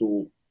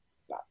 So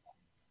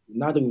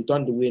now that we've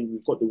done the win,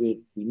 we've got the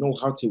win, we know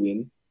how to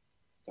win.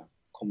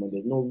 Come on,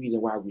 there's no reason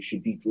why we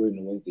should be drawing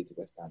on Wednesday to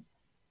West Ham.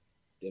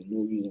 There's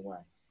no reason why.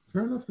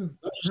 Fair enough then.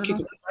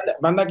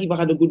 Van Dijk even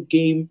had a good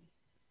game.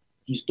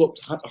 He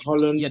stopped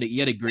Haaland. He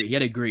had a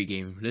great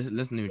game.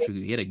 Let's not even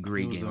trigger. He had a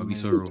great game. I'll be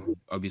so wrong.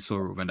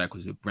 Van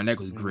Dijk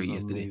was great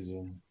yesterday.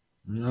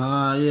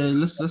 Yeah.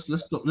 Let's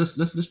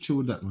chill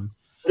with that, man.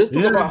 Let's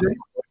talk about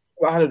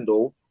Haaland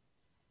though.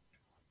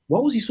 Why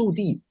was he so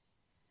deep?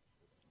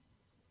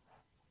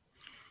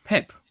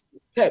 Pep.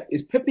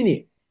 Is Pep in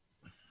it?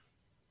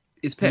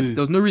 It's Pep.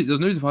 There's no reason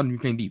for Haaland to be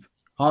playing deep.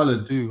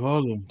 Haaland.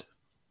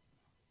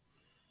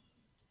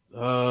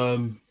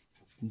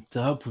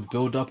 To help with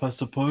build up, I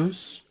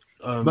suppose.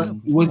 But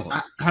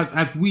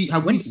have we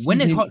when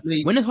has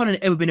Haaland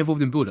ever been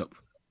involved in build up?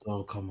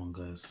 Oh, come on,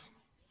 guys.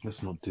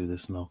 Let's not do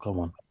this now. Come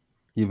on.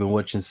 You've been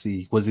watching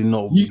C. Was he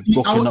not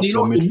blocking up the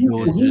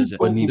midfield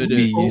when he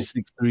beat you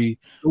 6-3?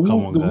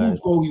 Come on, guys. Wolves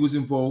goal, he was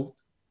involved.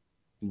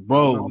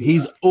 Bro,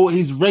 he's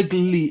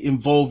regularly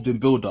involved in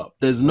build up.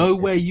 There's no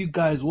way you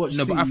guys watch.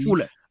 No, but I feel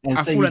like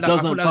I feel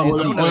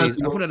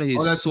like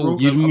he's so.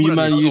 You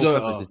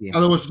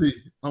don't watch C.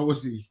 I watch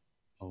C.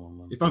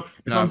 You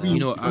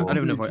know, I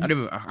don't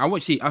know. I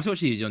watch it on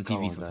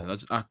TV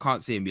sometimes. I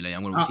can't say and be like,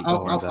 I'm gonna watch it.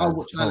 I'll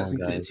watch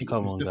highlights.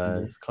 Come on,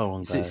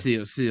 guys. See,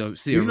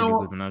 you know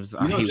what? Good, man.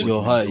 I hate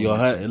you're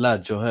hurting,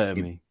 lad. You're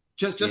hurting me.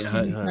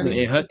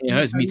 It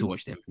hurts me to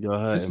watch them. You're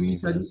hurting me.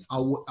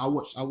 I'll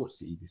watch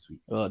City this week.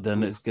 Their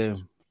next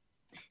game.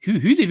 Who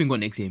they even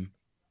got next game?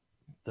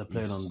 They're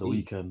playing on the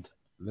weekend.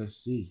 Let's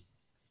see.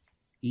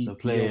 They're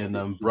playing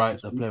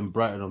They're playing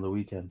Brighton on the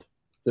weekend.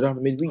 They don't have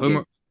a midweek. They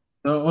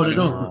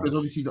don't, because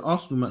obviously the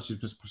Arsenal match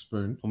is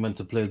postponed. We're meant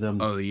to play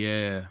them. Oh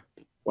yeah.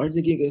 Why did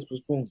the game get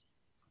postponed?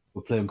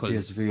 We're playing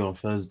PSV on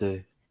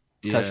Thursday.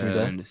 Yeah, Catch me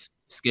there. And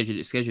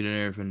schedule and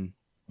everything.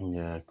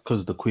 Yeah, because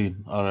of the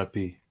Queen,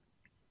 RIP.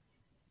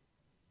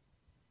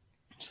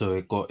 So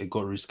it got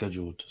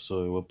rescheduled.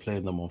 So we're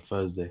playing them on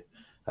Thursday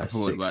at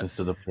 6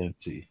 instead of playing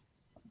City.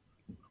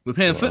 We're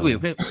playing We're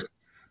playing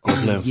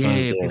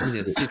Thursday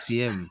at 6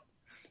 p.m.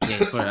 Yeah,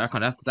 sorry, I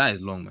can't. That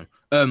is long, man.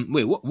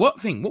 Wait,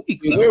 what thing? What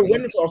week?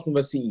 When is Arsenal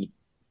versus City?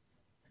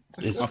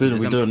 It's been.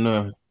 We don't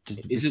know.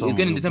 It's going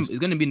in December. It's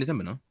going to be in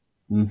December, no?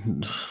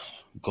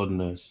 God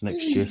knows.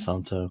 Next year,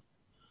 sometime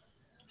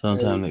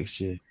next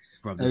year.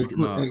 Bro,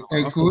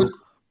 Good.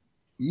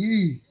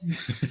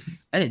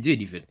 I didn't do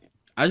anything.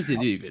 I just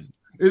didn't do anything.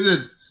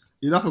 Listen,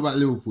 enough about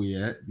Liverpool,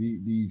 yeah.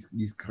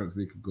 These cunts,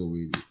 they could go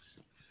with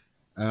this.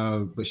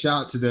 But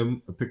shout out to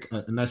them.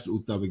 A nice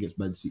little dub against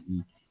Man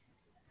City,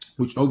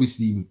 which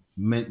obviously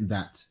meant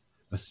that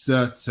a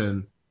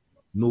certain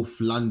North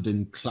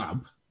London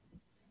club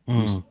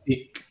who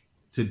stick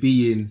to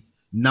being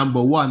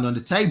number one on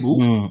the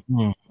table.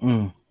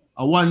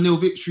 A 1-0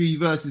 victory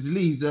versus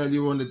Leeds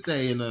earlier on the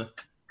day and a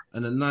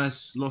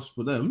nice loss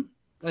for them.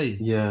 Hey,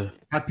 yeah.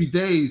 Happy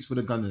days for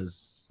the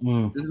Gunners.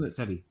 Isn't it,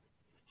 Teddy?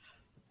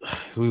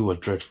 We were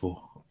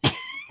dreadful. I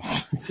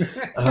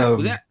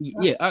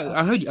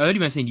heard you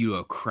man saying you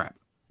were crap.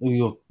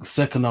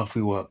 Second half,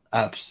 we were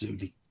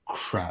absolutely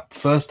crap.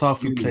 First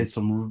half, we played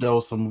there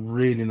was some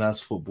really nice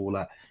football,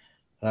 like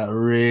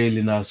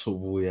really nice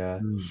football, yeah.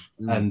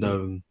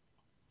 And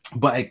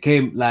but it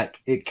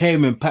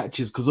came in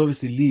patches because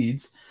obviously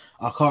Leeds,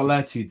 I can't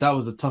lie to you, that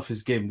was the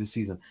toughest game this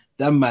season.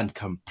 That man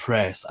can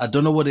press. I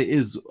don't know what it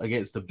is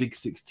against the Big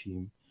Six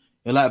team.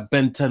 You're like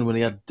Ben 10 when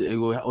he had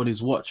on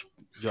his watch.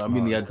 You know what I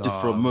mean? He had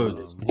different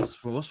modes.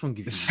 What's wrong with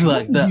you? It's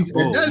like that,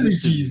 bro.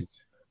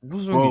 Energies.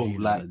 What's wrong with you,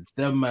 like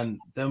them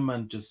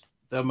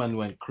man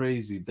went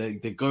crazy. They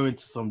go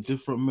into some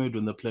different mode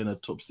when they're playing a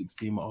top 6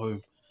 team at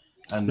home.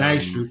 And that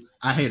is true.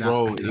 I hate that.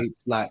 Bro,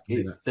 it's like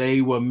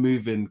they were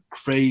moving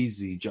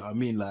crazy. Do you know what I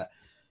mean? Like,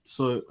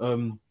 so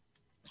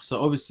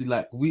obviously,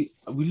 like we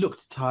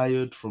looked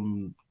tired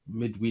from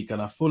midweek,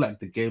 and I feel like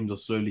the games are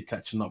slowly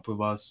catching up with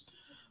us,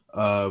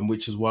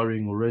 which is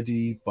worrying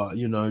already. But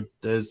you know,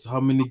 there's how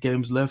many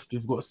games left?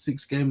 We've got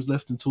 6 games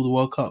left until the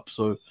World Cup,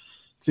 so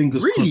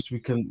Fingers Really? crossed we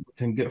can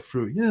get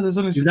through. Yeah, there's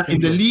only Is 6 that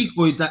in games the left. league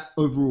or is that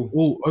overall?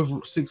 All over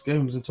 6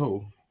 games in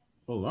total.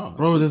 Oh wow,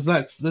 Bro, there's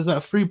like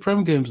 3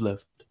 Prem games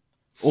left.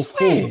 Or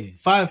 4.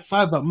 Swear.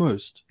 5 at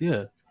most.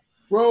 Yeah.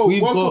 bro.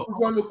 We've World got- Cup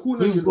is around the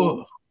corner. You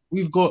know?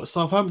 We've got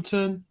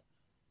Southampton,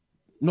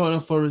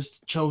 Nottingham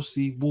Forest,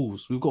 Chelsea,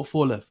 Wolves. We've got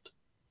 4 left.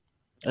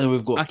 And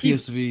we've got I keep-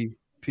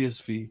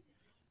 PSV.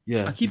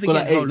 Yeah. I keep We've got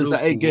forgetting how there's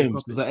like local 8 World games.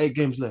 Cup There's is. like 8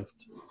 games left.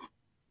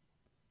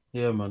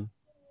 Yeah, man.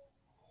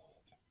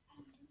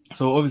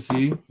 So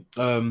obviously,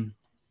 that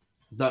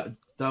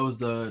was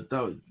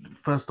that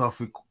first half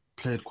we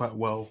played quite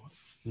well,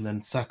 and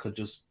then Saka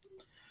just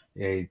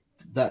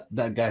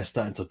that guy's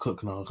starting to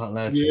cook now. I can't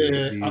lie to you.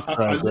 Yeah, He's I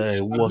trying to,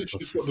 literally what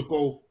just got the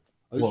goal.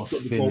 I what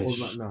literally a got the goal finish.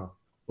 right now.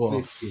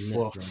 What Flipping neck,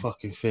 a man.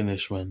 fucking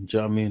finish, man. Do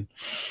you know what I mean?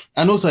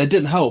 And also, it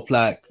didn't help.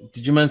 Like,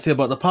 did you man say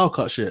about the power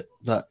cut shit?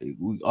 That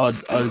our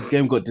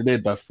game got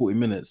delayed by 40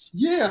 minutes.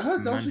 Yeah, I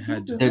heard that. Man Was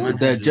had, the They're- man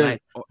they're had gen-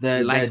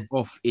 lights they're-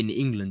 off in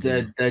England. you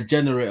know. Their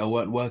generator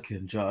weren't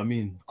working. Do you know what I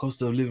mean?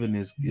 Cost of living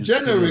is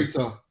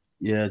generator.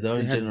 Yeah, their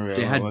own They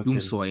generator. had weren't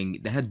working.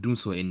 Doomsaw. They had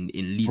Doomsaw in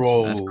Leeds.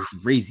 Bro. That's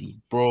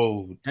crazy.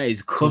 Bro, That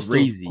is cost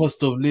crazy.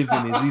 of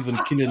living is even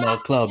killing our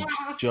club. Do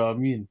you know what I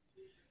mean?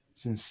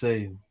 It's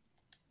insane.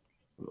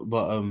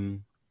 But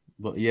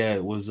yeah,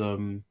 it was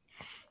a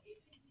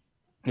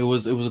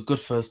good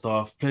first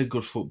half. Played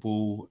good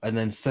football, and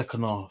then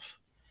second half,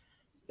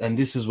 and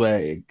this is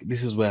where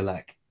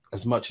like,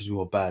 as much as we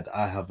were bad,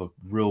 I have a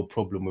real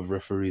problem with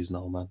referees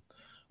now,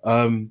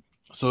 man.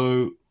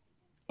 So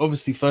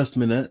obviously first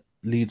minute,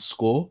 Leeds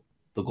score.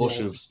 The goal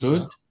should have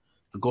stood. Yeah.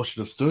 The goal should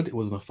have stood. It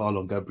wasn't a foul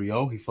on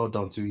Gabriel. He fell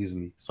down too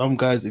easily. Some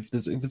guys, if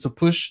it's a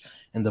push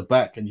in the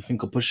back and you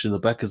think a push in the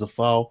back is a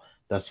foul,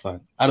 that's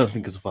fine. I don't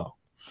think it's a foul.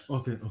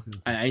 Okay.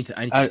 I need to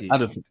see I it.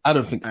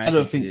 don't think I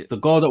actually see it. the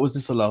goal that was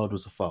disallowed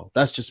was a foul.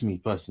 That's just me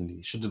personally.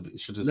 It should have Let me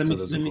stood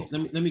as a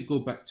goal. let me go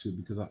back to it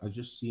because I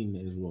just seen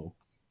it as well.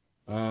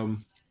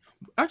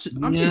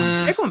 Actually,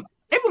 Yeah.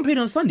 everyone played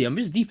on Sunday. I'm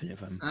just deep in it,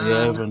 fam.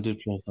 Yeah, everyone did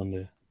play on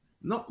Sunday.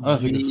 Not I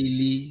don't think it's-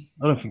 really.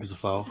 I don't think it's a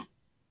foul.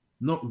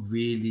 Not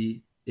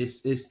really.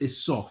 It's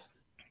soft.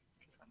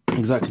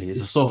 Exactly.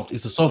 It's a soft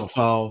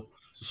foul.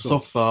 It's a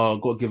soft foul.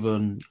 Got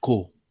given.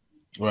 Cool.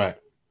 Right.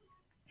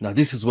 Now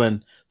this is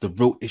when the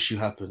real issue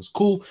happens.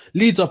 Cool.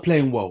 Leeds are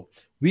playing well.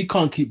 We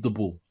can't keep the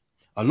ball.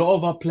 A lot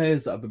of our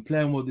players that have been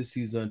playing well this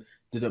season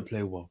didn't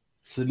play well.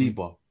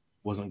 Saliba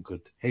wasn't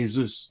good.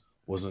 Jesus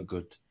wasn't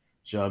good. Do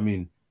you know what I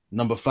mean?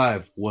 Number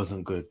 5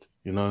 wasn't good.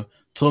 You know,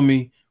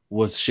 Tommy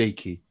was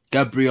shaky.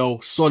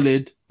 Gabriel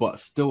solid, but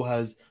still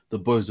has the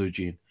bozo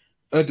gene.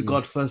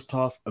 Odegaard first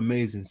half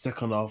amazing.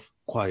 Second half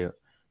quiet.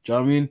 Do you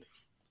know what I mean?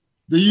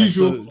 The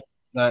usual.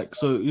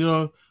 So you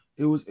know,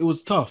 it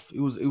was tough. It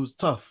was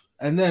tough.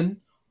 And then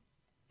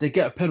they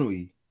get a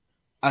penalty.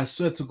 I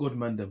swear to God,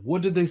 man, them.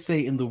 What did they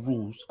say in the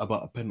rules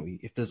about a penalty?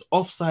 If there's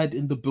offside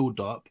in the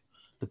build-up,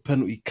 the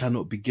penalty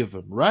cannot be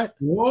given, right?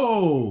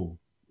 Whoa.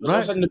 Right?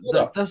 Offside in the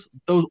build-up? There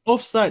was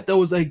offside. There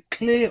was a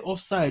clear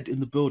offside in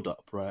the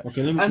build-up, right?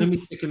 Okay, let me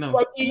take it now.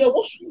 Right, yeah,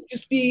 what's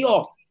this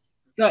BER?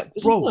 Like,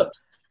 Does it bro, work?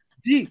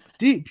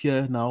 deep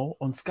here now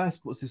on Sky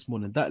Sports this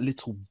morning. That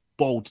little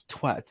bold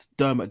twat,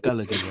 Dermot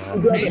Gallagher,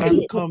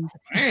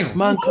 right?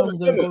 man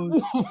comes and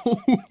goes.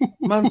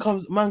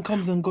 Man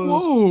comes and goes.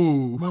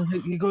 Whoa!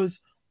 Man, he goes,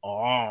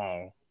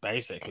 oh,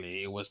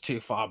 basically, it was too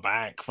far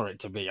back for it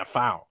to be a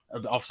foul.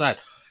 Offside.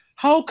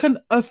 How can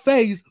a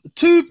phase,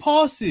 2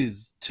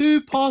 passes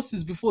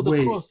before the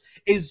Wait. cross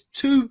is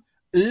too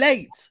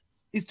late?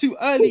 It's too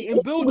early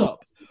in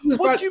build-up.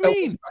 What do you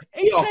mean?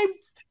 It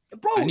came,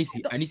 bro. I need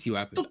to see what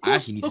happened. the I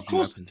actually need to see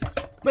what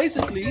happened.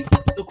 Basically,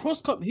 the cross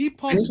come. He I need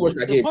passes to watch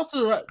that the game. pass to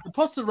the right. The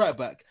pass to the right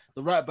back.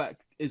 The right back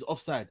is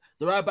offside.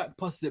 The right back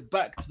passes it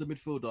back to the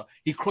midfielder.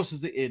 He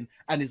crosses it in,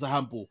 and it's a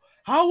handball.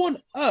 How on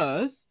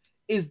earth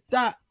is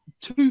that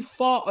too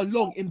far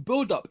along in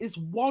build-up? It's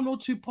 1 or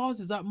 2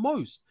 passes at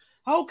most.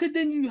 How can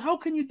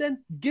you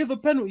then give a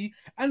penalty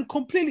and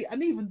completely,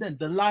 and even then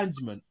the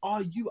linesman,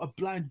 are you a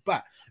blind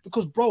bat?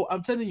 Because bro,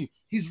 I'm telling you,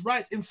 he's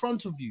right in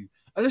front of you.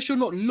 Unless you're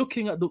not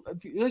looking at the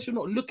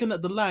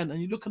line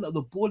and you're looking at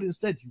the ball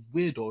instead, you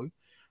weirdo.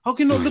 How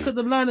can you not look at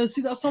the line and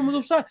see that someone's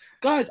offside?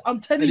 Guys, I'm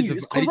telling you,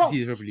 it's corrupt.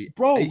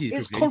 Bro,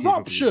 it's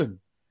corruption.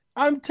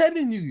 I'm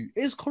telling you,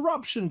 it's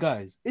corruption,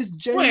 guys. It's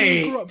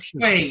genuine corruption.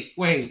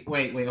 Wait.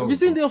 Have you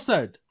seen the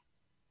offside?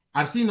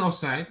 I've seen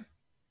offside,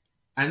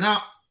 and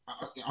now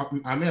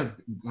I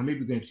may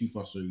be going too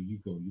far. So you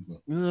go.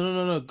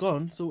 No. Go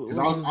on. So Because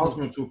I was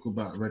going to talk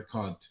about red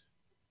card.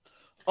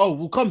 oh,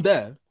 we'll come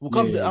there.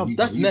 Yeah,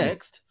 That's you go.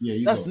 next. Yeah,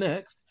 That's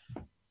next.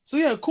 So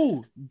yeah,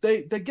 cool.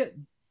 They get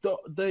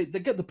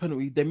the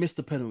penalty. They miss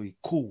the penalty.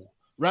 Cool.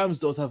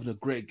 Ramsdale's having a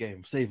great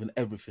game, saving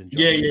everything.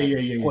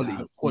 Yeah.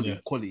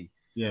 Quality.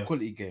 Yeah.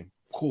 Quality game.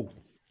 Cool.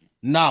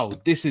 Now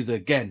this is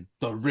again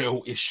the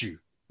real issue.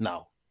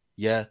 Now,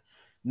 yeah,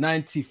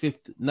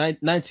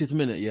 90th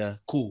minute. Yeah,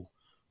 cool.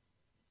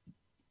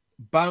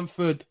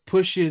 Bamford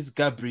pushes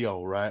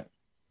Gabriel, right?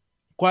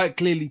 Quite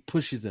clearly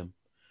pushes him.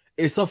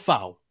 It's a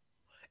foul.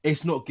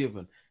 It's not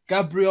given.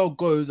 Gabriel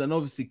goes and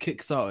obviously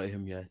kicks out at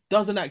him. Yeah,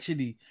 doesn't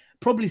actually.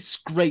 Probably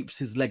scrapes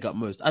his leg up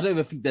most. I don't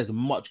even think there's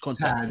much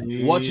contact.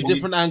 Daddy. Watch a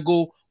different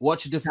angle.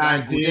 Watch a different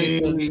angle.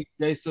 Daddy.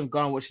 Jason,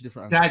 go and watch a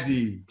different angle.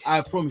 Daddy. I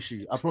promise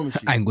you.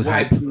 Angles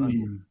Daddy.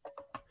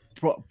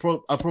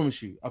 hype. I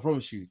promise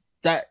you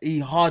that he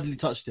hardly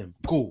touched him.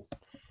 Cool.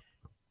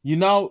 You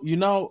know,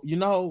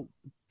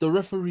 the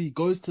referee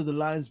goes to the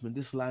linesman.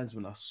 This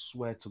linesman, I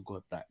swear to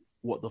God, that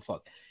what the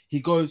fuck?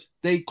 He goes,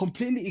 they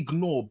completely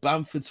ignore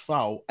Bamford's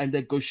foul and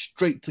they go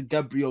straight to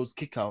Gabriel's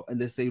kick out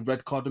and they say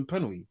red card and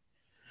penalty.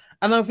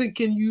 And I'm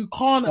thinking you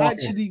can't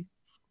actually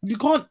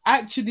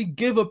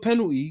give a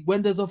penalty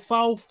when there's a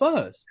foul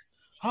first.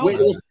 How? Wait,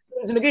 it was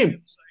in the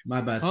game.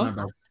 My bad. Huh? My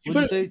bad.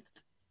 What did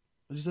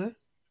you say?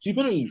 2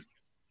 penalties.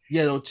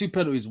 Yeah, there were 2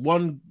 penalties.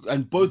 One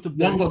and both of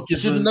them One got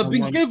given shouldn't have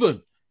been and one-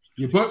 given.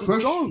 Yeah, It's a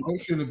both joke.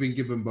 shouldn't have been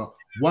given, but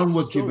one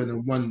was It's a joke. given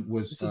and one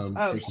was It's an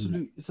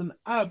taken. It's an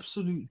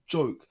absolute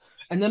joke.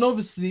 And then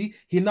obviously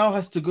he now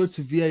has to go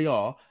to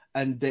VAR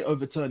and they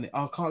overturn it.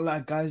 I can't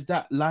lie, guys.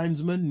 That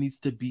linesman needs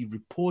to be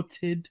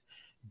reported,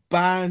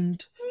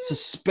 banned,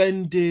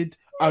 suspended,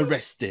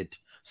 arrested,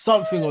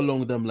 something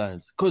along them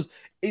lines. Because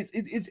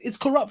it's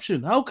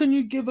corruption. How can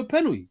you give a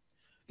penalty?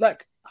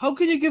 Like, how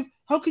can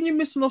you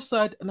miss an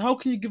offside and how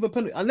can you give a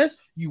penalty unless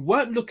you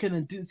weren't looking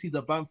and didn't see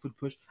the Bamford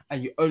push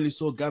and you only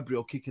saw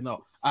Gabriel kicking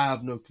out? I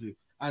have no clue.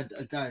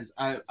 Guys,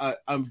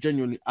 I'm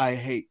genuinely,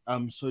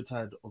 I'm so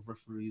tired of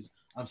referees.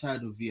 I'm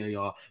tired of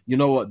VAR. You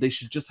know what? They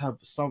should just have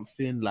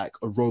something like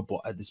a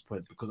robot at this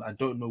point because I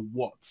don't know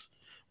what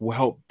will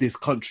help this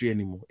country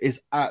anymore.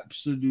 It's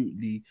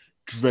absolutely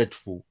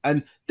dreadful.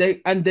 And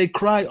they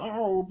cry,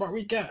 oh, but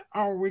we get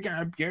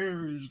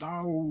abused.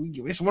 Oh,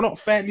 we're not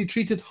fairly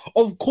treated.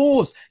 Of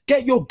course,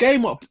 get your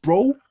game up,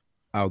 bro.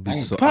 I'll be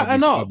so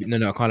Pattern up.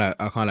 No, I can't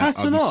lie.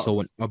 Pattern up.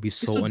 I'll be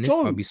so It's a honest.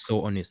 joke. I'll be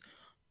so honest.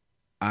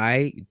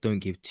 I don't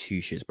give 2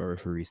 shits about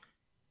referees.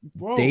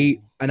 Bro. I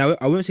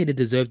won't say they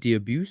deserve the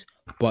abuse,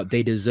 but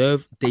I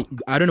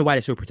don't know why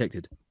they're so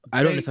protected.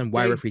 I don't understand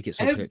why referees get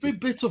so every protected.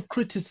 bit of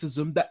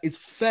criticism that is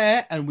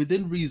fair and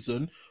within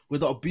reason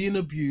without being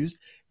abused,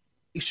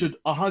 it should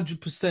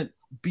 100%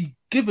 be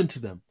given to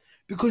them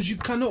because you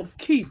cannot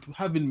keep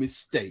having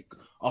mistake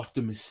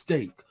after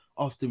mistake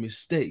after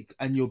mistake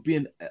and you're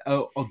being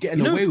or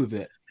getting away with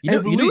it. You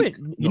know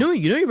No.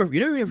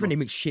 they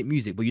make shit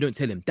music, but you don't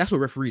tell them. That's what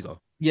referees are.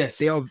 Yes,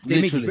 They make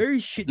literally. very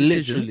shit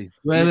decisions.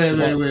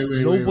 Literally.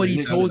 Wait.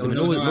 Nobody tells them.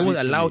 literally. No one's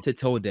allowed to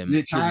tell them.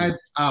 Literally.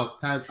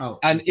 Time out.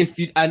 And if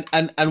you and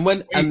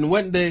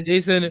when they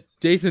Jason,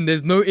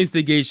 there's no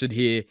instigation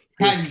here.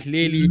 It's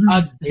clearly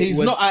he's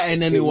not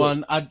atting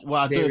anyone. I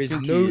don't there is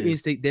think no he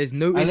is. there's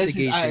no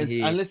instigation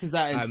here. Unless he's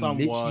atting I'm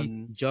someone.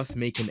 literally just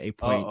making a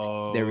point.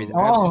 There is Uh-oh.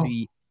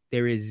 absolutely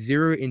there is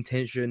zero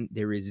intention.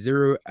 There is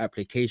zero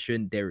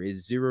application. There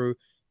is zero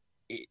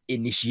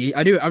initiate.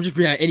 I'm just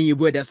bringing out any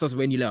word that starts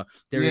with any letter.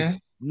 There is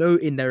no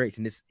indirect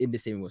in this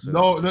statement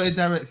whatsoever. No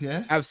indirect,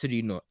 yeah.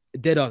 Absolutely not.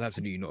 Dead ass,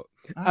 absolutely not.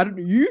 I don't.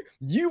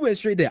 You went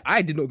straight there.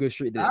 I did not go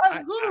straight there.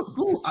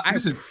 Cool. I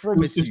Listen,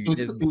 promise it you.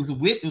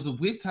 was a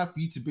weird time for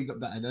you to bring up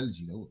that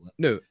analogy, though.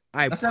 No,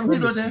 I That's how we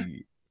do promise it.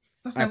 you.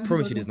 That's I how we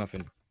promise do you, it. there's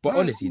nothing. But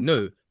Alright, honestly, cool.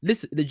 no.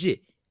 Listen,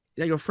 legit.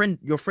 Like your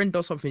friend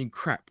does something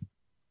crap.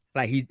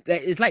 Like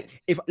it's like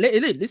if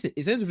listen.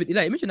 It's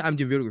like imagine that I'm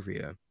doing videography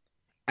here,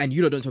 and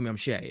you don't tell me I'm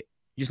shit at it.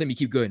 You just let me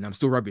keep going. I'm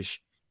still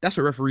rubbish. That's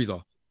what referees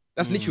are.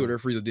 That's literally what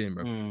referees are doing,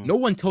 bro. No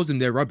one tells them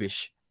they're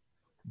rubbish,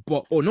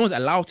 no one's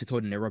allowed to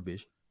tell them they're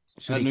rubbish.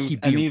 So they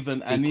continue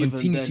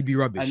to be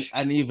rubbish.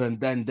 And even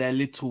then, their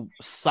little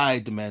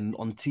sidemen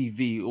on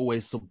TV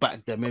always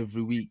back them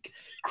every week.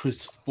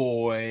 Chris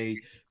Foy,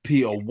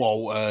 Peter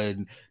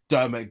Walton,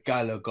 Dermot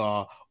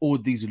Gallagher, all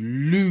these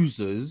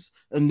losers,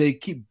 and they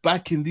keep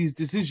backing these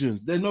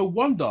decisions. They're no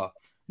wonder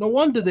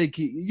they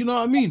keep. You know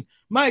what I mean?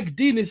 Mike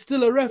Dean is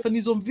still a ref and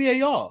he's on VAR.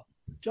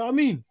 Do you know what I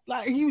mean?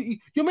 Like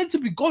you're meant to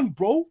be gone,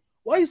 bro.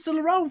 What are you still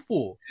around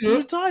for? You're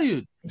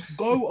retired.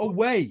 Go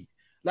away.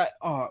 Like,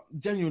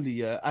 genuinely,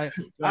 yeah. I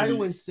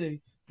always say,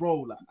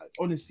 bro, like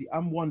honestly,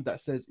 I'm one that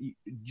says you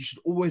should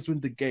always win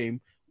the game,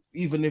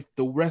 even if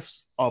the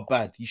refs are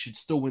bad. You should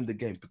still win the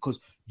game because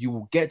you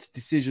will get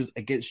decisions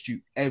against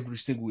you every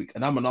single week.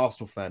 And I'm an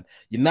Arsenal fan.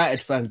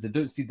 United fans,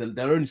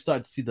 they're only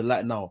starting to see the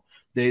light now.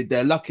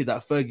 They're lucky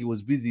that Fergie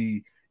was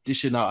busy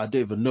dishing out. I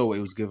don't even know what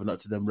he was giving out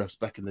to them refs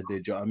back in the day.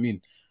 Do you know what I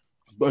mean?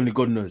 Only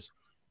God knows.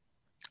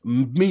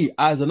 Me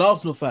as an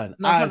Arsenal fan,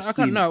 I've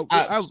known for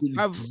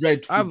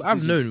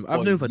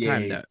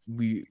time that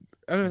we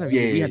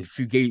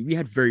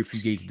had very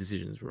fugazi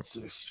decisions, bro.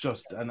 It's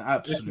just an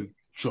absolute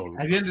joke.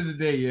 At the end of the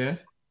day, yeah,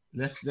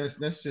 let's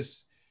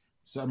just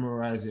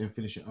summarize it and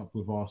finish it up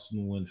with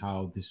Arsenal and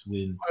how this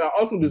win.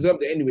 Arsenal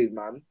deserved it anyways,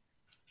 man.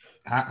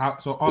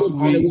 So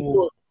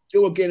Arsenal, they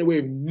were getting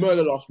away with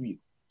murder last week.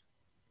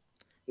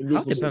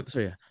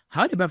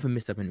 How did Bamford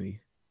miss that penalty?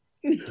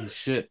 He's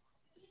shit.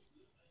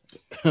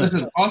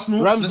 Listen,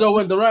 Arsenal. Ramsdale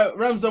went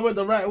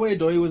the right way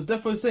though. He was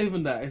definitely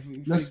saving that.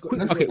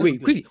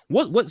 Wait, quickly.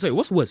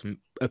 What's worse?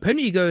 A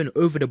penalty going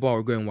over the bar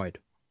or going wide?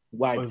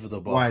 Over the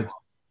bar. Wide.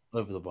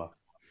 Over the bar.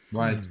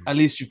 Wide. At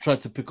least you've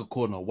tried to pick a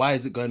corner. Why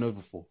is it going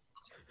over for?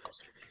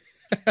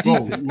 Bro,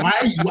 why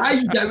are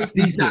you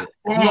directing Deep that? it.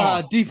 Bro,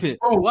 Nah, deep it.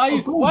 Bro, Why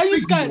you go why you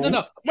big, skying? bro.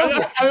 No.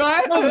 Mothers,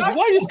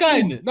 why are you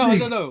skying it?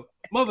 No.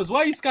 Mothers, why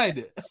are you skying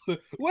it?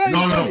 Where are you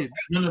going?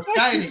 No,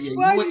 skying it, yeah. You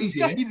Why know are what you is,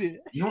 yeah? skying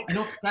it? You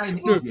know skying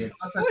it is, yeah?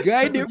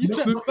 Skying it. You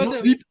try,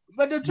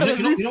 but they're trying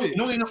to You roof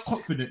know you're not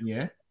confident,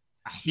 yeah?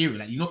 I hear it.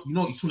 Like, you know, you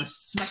just want to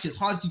smash as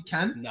hard as you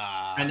can, it.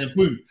 Nah. and then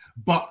boom.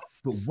 But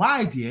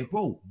wide, yeah,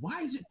 bro?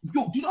 Why is it?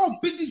 Yo, do you know how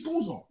big these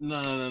goals are?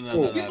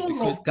 No. This goes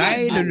because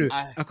Skying,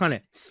 I- I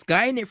can't.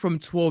 Skying it from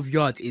 12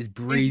 yards is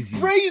brazy. It's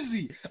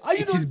crazy. Are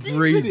you It is not deep in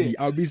brazy. it?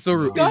 I'll be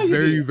sorry. It's Skying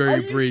very, it. very Are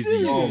you brazy.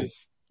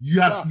 serious?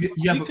 You have Nah,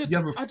 you have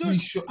a free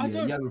shot, I yeah.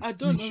 don't- You have I a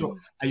don't free shot, know.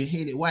 and you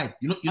hit it wide.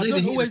 You know I don't they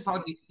hit always- the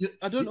target.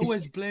 I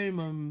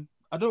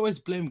don't always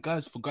blame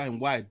guys for going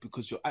wide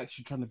because you're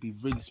actually trying to be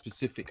really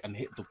specific and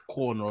hit the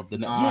corner of the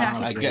net. Yeah,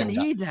 Ah, I I can get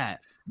hear that.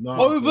 No,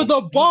 Over bro.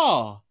 the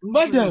bar,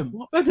 madam.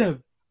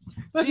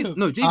 Jason,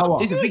 no, Hour.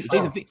 Jason,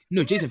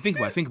 think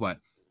about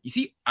it. You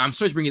see, I'm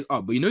sorry to bring it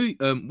up, but you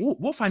know,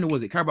 what final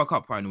was it? Carabao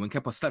Cup final when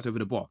Kepa slapped over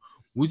the bar.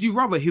 Would you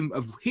rather him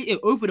have hit it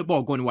over the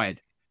bar going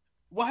wide?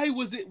 Why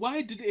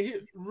did it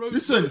hit?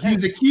 Listen,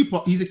 he's a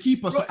keeper. He's a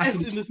keeper, so I in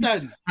the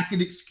stands.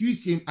 can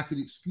excuse him. I can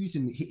excuse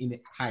him hitting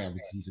it higher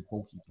because he's a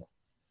goalkeeper.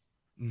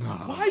 No.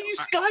 Why are you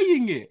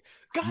skying it,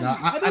 guys? Nah,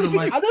 I don't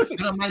think. I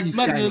don't mind you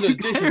Man, skying no, it.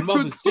 Jason,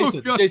 mothers,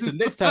 Jason.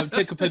 Next time,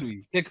 take a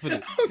penalty.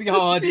 See how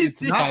hard it is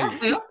to Nah, sky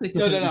it. I'll take a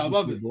No, penalty,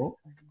 mothers. bro.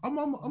 I'm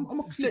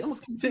a clean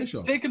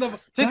finisher. Take another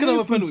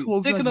from penalty.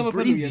 12 Take yards another is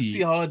penalty and brazy.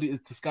 see how hard it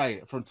is to sky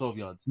it from 12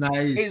 yards. Nah,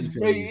 It's It's so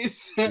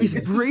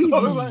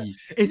brazy. much.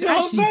 It's You know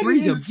how actually bad it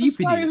brazy. I'm is to deep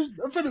in sky it.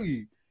 a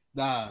penalty.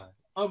 Nah,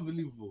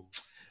 unbelievable.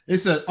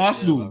 Listen,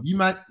 Arsenal. man. You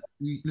might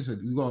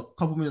listen. We got a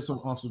couple minutes on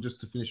Arsenal just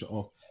to finish it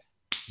off.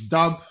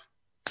 Dub,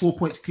 4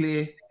 points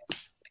clear.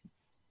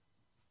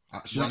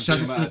 Shall I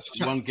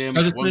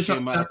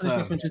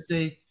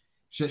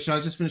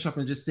just finish up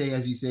and just say,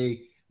 as you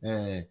say,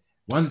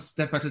 one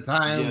step at a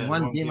time, Yeah,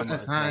 one game at a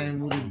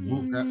time.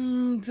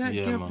 That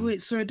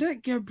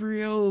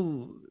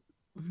Gabriel.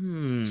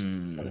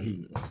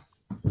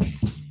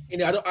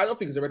 I don't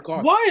think it's a red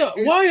card. Why are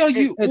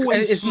you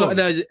always It's slow? not.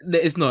 No,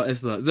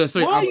 it's not. No,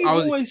 sorry, Why are you I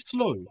was. always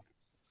slow?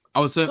 I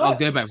was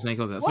going back for something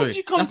else. Why Sorry, did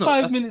you come that's not,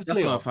 5 that's, minutes that's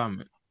later? not a foul,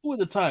 man. All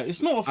the time.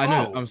 It's not a I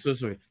foul. know. I'm so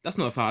sorry. That's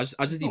not a foul.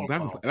 I just think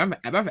not a foul.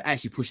 Bamford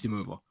actually pushed him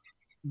over.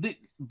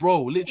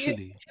 Bro,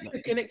 literally. If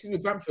it connected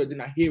with Bamford,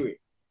 then I hear it.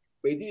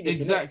 But it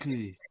didn't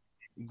connect.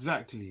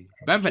 Exactly.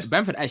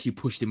 Bamford actually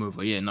pushed him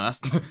over. Yeah, no,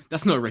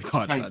 that's not a red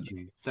card. man.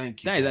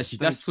 Thank you. That is actually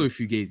that's so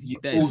fugazi.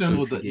 That You is so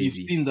saw that you've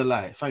fugazi. seen the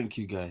light. Thank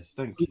you, guys.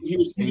 Thank you.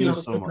 Speaking Thank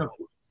you so much.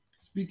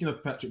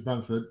 of Patrick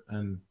Bamford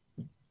and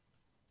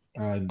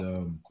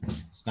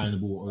skying the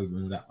ball over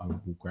and that ball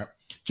crap.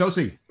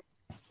 Chelsea.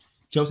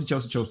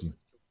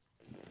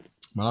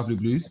 My lovely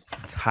Blues.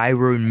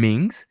 Tyrone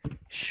Mings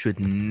should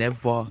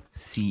never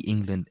see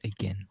England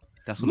again.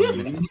 That's what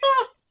I'm gonna say.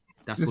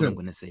 That's what Listen. I'm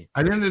gonna say.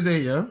 At the end of the day,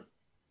 yeah.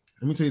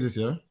 Let me tell you this,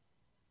 yeah.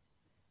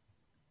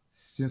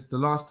 Since the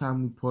last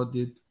time we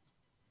podded,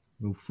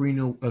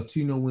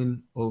 2-0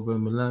 win over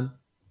Milan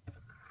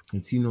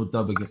and 2-0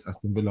 dub against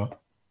Aston Villa.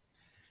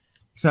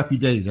 It's happy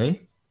days, eh?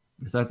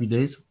 It's happy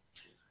days.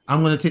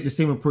 I'm gonna take the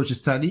same approach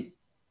as Taddy.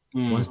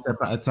 One step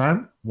at a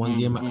time, one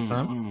game at a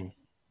time.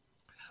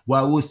 What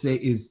I will say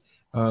is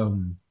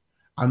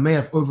I may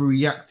have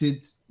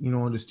overreacted,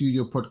 on the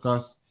studio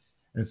podcast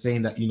and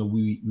saying that,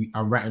 we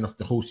are writing off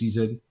the whole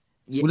season.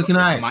 Yeah, We're looking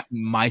at it.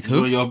 Might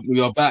have.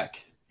 You're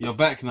back. You're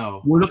back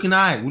now. We're looking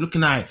at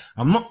it.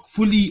 I'm not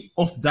fully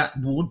off that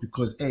board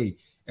because, hey,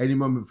 any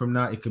moment from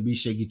now, it could be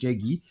shaggy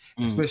jaggy,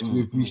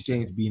 especially with Reece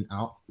James being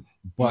out.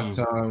 But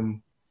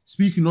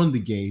speaking on the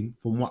game,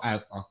 from what I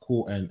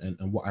caught and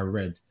what I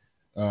read,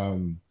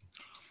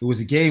 it was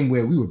a game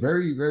where we were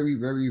very, very,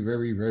 very,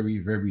 very, very,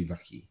 very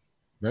lucky.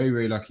 Very,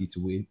 very lucky to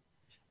win.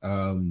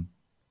 A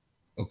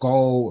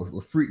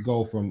free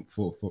goal from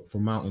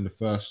Mount in the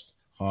first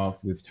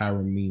half with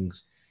Tyrone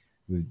Mings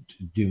with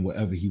doing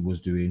whatever he was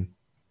doing,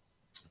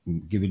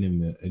 giving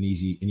him an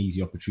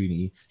easy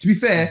opportunity. To be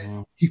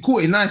fair, he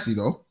caught it nicely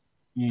though,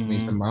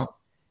 Mason Mount,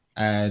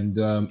 and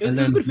It was then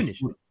a good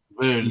finish.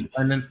 Really?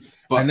 and then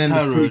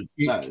Tyrone,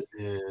 the free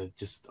kick,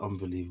 just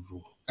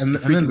unbelievable. and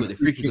then the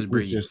free kick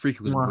was just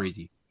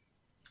crazy.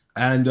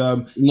 And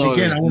No,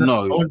 again, I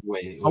want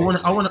wait. to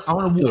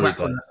walk Sorry, back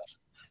guys. on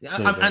that.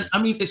 Sorry, guys.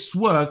 I mean, it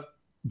swerved,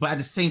 but at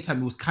the same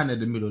time, it was kind of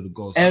the middle of the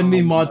goal. So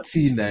Emi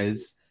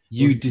Martinez,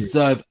 you What's it?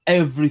 deserve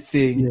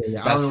everything I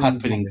that's don't know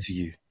happening why. to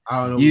you.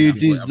 I don't know. You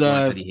That's why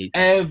deserve he hates it.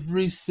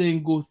 every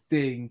single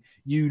thing,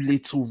 you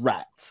little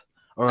rat.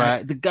 All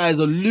right, the guy's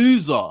a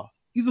loser.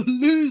 He's a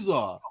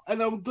loser,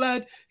 and I'm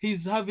glad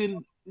he's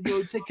having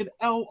taking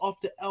L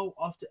after L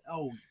after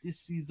L this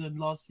season.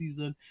 Last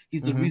season,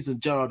 he's the reason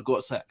Gerrard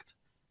got sacked.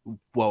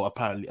 Well,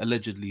 apparently,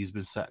 allegedly, he's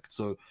been sacked.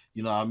 So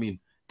what I mean.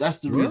 That's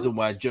the reason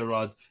why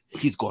Gerrard,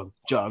 he's gone.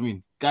 Do you know what I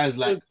mean? Guys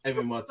like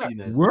Emi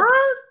Martinez. Word?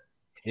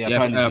 Yeah, Yeah,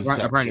 apparently, he's been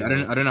sacked, apparently, yeah.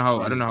 I don't know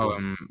how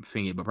Apparently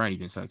thingy, but apparently he's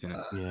been sacked in it.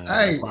 Yeah.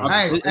 Hey,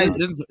 It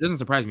doesn't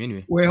surprise me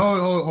anyway. Wait, hold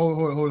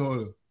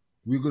on.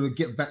 We're gonna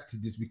get back to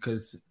this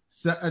because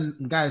certain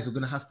guys are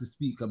gonna have to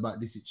speak about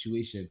this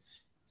situation.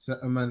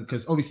 Certain man,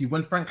 because obviously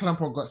when Frank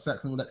Lampard got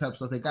sacked and all that type of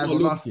stuff, the guys were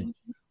laughing.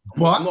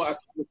 But no,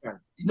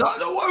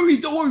 don't worry.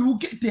 We'll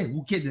get there.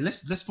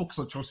 Let's focus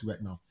on Chelsea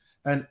right now.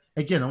 And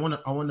again,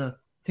 I wanna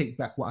take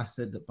back what I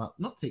said about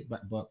not take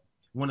back, but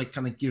I want to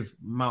kind of give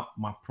my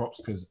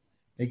props because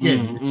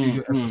again,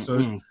 please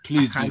I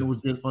kind of was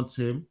getting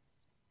onto him.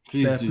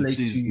 Please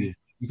do.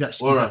 He's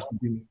actually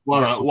been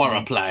what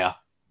a player.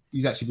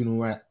 He's actually been all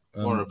right.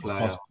 What a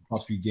player.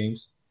 Past few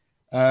games,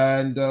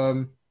 and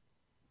a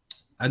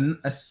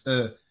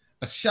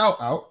shout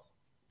out,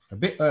 a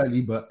bit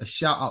early, but a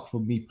shout out for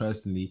me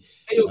personally.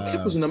 Hey, yo,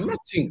 Kepa's on a mad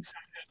thing.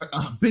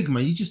 Big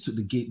man, you just took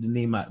the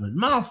name out of my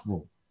mouth,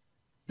 bro.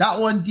 That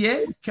one,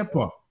 yeah,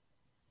 Kepa.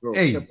 Bro,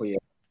 Hey, Kepa, yeah.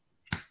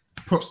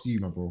 Props to you,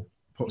 my bro.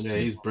 Props Yeah, to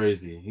you. he's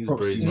brazy. He's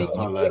Props to brazy. you. I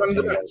can't lie to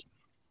you.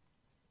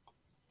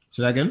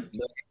 Say that again?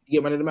 You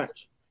get man of the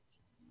match.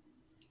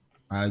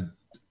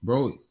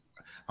 Bro,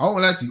 I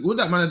won't lie to you. All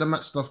that man of the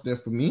match stuff there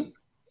for me,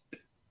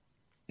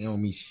 bro.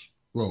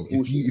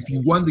 If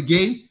you won the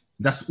game,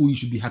 that's all you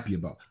should be happy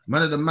about.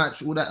 Man of the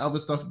match, all that other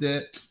stuff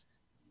there,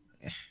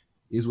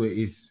 is what it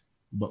is.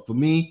 But for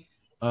me,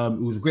 it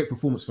was a great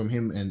performance from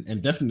him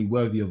and definitely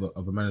worthy of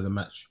a man of the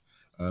match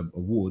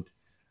award.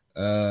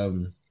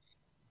 And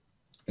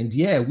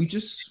yeah, we're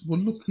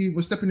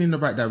stepping in the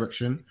right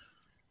direction.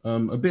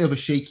 A bit of a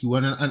shaky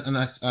one, and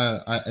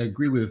I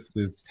agree with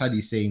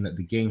Taddy saying that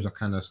the games are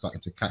kind of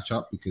starting to catch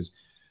up because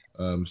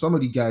some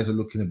of these guys are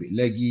looking a bit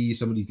leggy,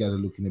 some of these guys are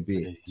looking a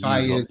bit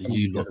tired.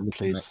 You lot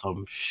played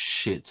some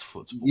shit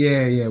football.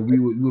 Yeah, we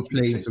were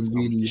playing some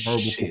really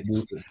horrible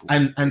football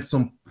and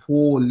some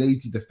poor,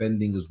 lazy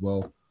defending as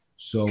well.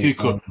 So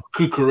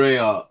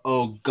Cucurella,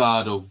 oh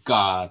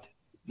god.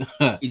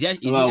 He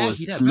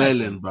was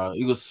smelling, bro.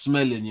 He was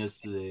smelling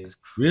yesterday.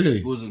 Really?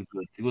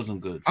 It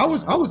wasn't good. I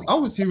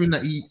was hearing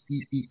that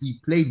he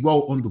played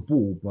well on the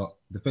ball, but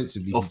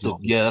defensively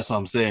that's what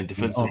I'm saying.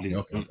 Defensively,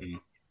 okay.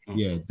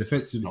 Yeah,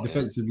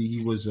 defensively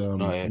he was a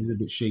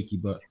bit shaky,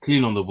 but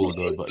clean on the ball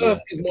though. But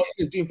What is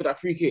Martinez doing for that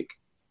free kick?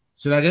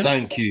 So that again?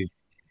 Thank you.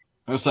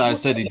 That's why I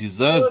said he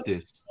deserves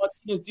this.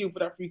 Martinez doing for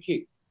that free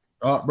kick?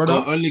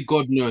 Brother, only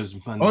God knows,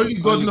 man. Only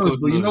God knows.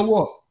 But you know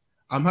what?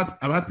 I'm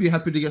happy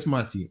against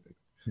my team.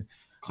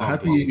 I'm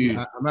happy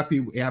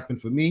it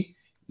happened for me.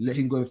 Let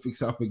him go and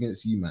fix it up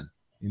against you, man.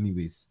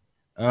 Anyways,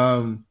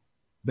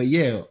 but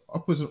yeah,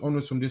 upwards and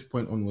onwards from this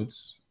point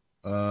onwards.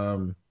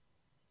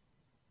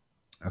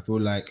 I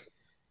feel like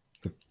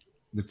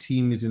the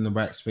team is in the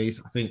right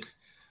space. I think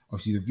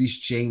obviously the Reece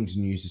James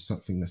news is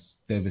something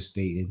that's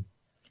devastating.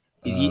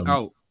 Is he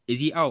out? Is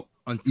he out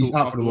until he's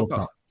out for the World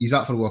Cup? He's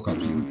out for the World Cup.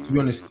 To be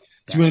honest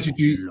with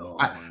you,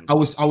 I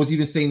was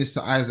even saying this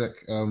to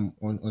Isaac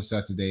on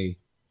Saturday,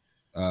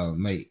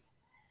 mate.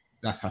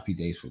 That's happy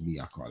days for me.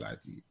 I can't lie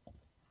to you.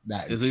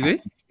 That is happy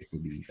days for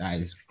me. That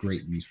is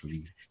great news for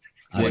me.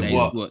 That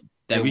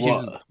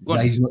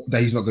he's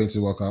not going to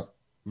the World Cup.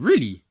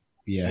 Really?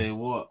 Yeah. Hey,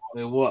 what?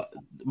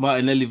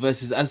 Martinelli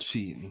versus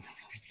Aspie.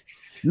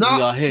 No,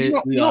 we are here.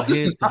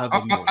 To have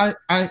him.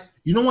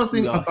 You know one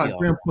thing about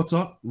Graham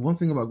Potter. One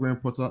thing about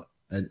Graham Potter,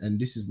 and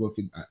this is what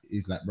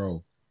is like,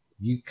 bro.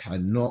 You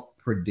cannot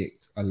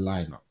predict a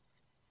lineup.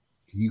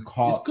 You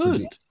can't. It's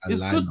good.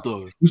 It's lineup, good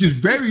though. Which is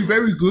very,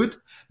 very good,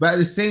 but at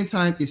the same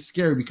time, it's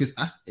scary because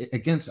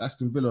against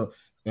Aston Villa,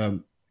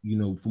 from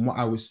what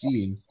I was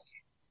seeing,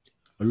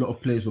 a lot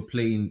of players were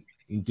playing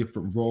in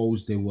different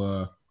roles. They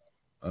were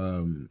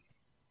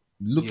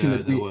looking a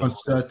bit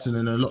uncertain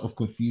and a lot of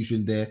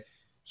confusion there.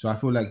 So I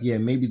feel like,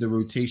 maybe the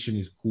rotation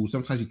is cool.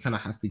 Sometimes you kind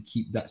of have to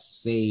keep that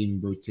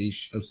same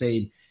rotation,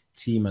 same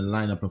team and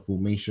lineup and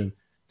formation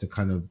to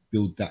kind of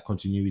build that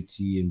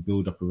continuity and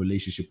build up a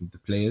relationship with the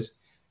players.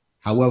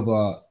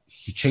 However,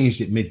 he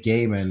changed it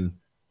mid-game and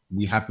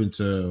we happened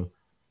to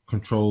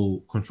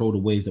control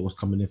the wave that was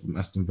coming in from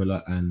Aston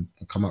Villa and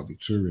come out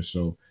victorious.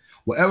 So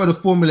whatever the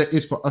formula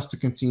is for us to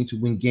continue to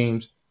win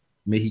games,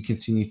 may he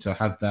continue to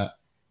have that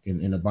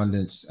in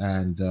abundance.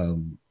 And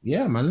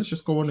man, let's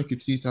just go on and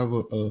continue to have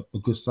a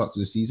good start to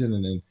the season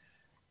and then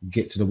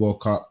get to the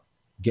World Cup,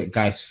 get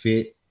guys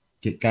fit,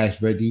 get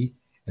guys ready.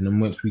 And then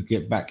once we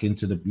get back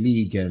into the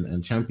league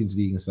and Champions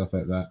League and stuff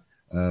like that,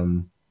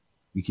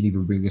 we can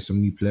even bring in some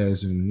new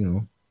players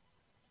and,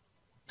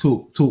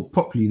 talk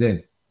properly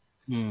then.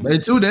 But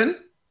until then,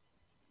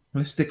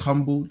 let's stick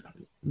humble.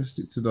 Let's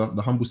stick to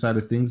the humble side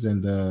of things.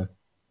 And I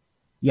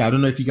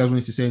don't know if you guys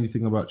wanted to say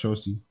anything about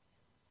Chelsea.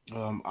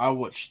 I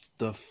watched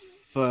the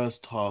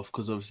first half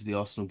because obviously the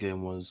Arsenal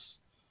game was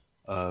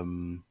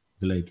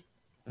delayed,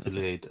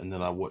 and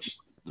then I watched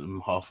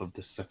half of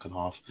the second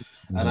half,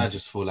 and I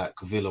just feel like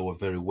Villa were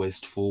very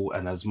wasteful.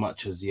 And as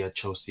much as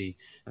Chelsea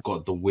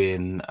got the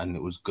win and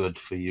it was good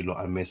for you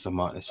lot and Mason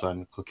Mount is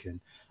finally cooking,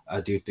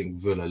 I do think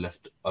Villa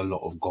left a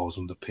lot of goals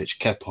on the pitch.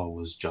 Kepa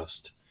was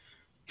just,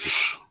 do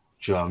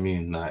you know what I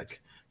mean?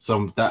 Like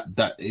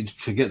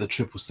Forget the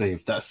triple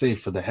save. That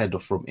save for the header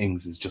from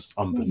Ings is just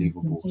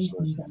unbelievable.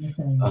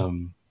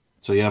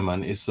 So yeah,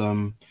 man, it's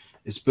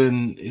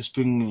been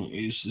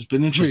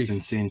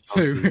interesting seeing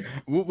Chelsea.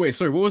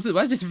 Sorry, what was it?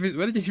 Why did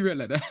you react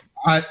like that?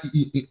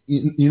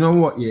 You know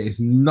what? Yeah, it's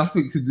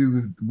nothing to do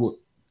with what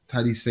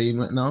Taddy's saying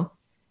right now.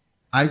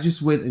 I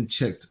just went and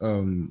checked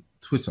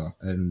Twitter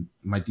and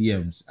my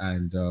DMs,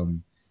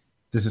 and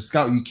there's a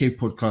Scout UK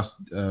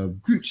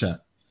podcast group chat,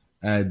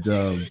 and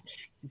this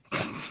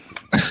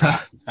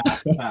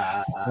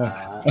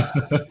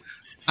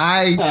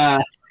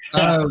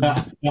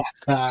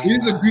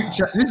is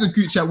a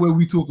group chat where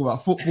we talk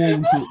about football,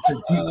 we talk to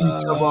each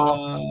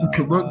other, we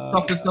promote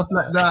stuff and stuff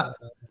like that.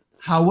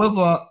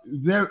 However,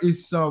 there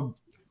is some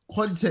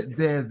content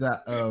there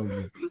that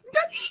I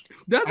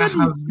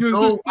have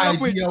no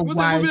idea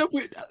why.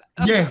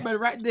 Yeah,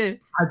 right there.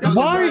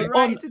 Why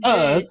on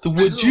earth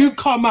would you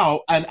come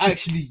out and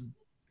actually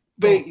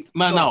bait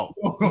man out?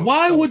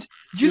 Why would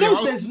you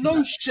know? There's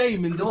no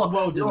shame in this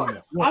world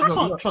anymore. I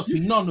can't trust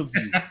none of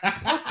you.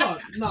 I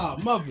can't. Nah,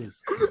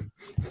 mothers.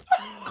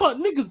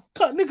 Niggas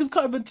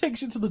can't even take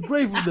shit to the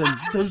grave with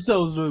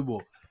themselves no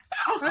more.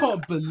 I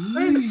can't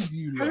believe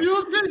you.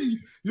 You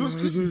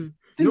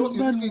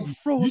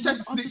tried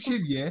to snitch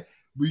him, yeah?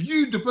 But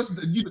you the person.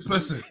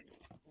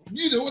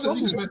 You the one that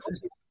you the person.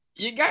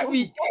 You got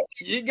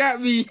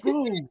me,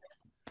 bro.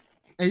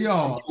 Hey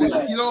yo, you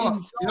know,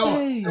 let's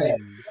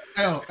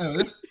talk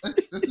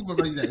about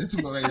right there. Let's talk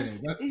about right there.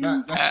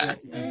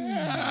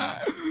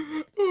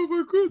 Oh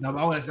my god! No,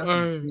 but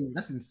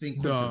that's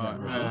insane.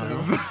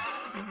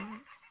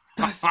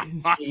 That's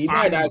insane. He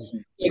might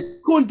actually.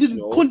 Con didn't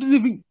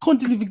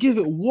even give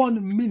it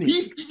 1 minute.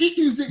 He's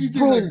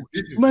bro, like,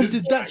 man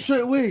did that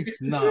straight away.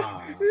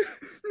 Nah.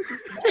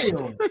 Hey,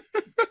 yo.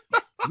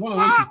 What a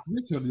way to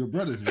snitch on your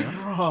brothers, man.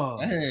 Bro.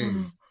 Hey.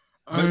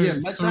 But yeah,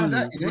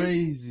 that's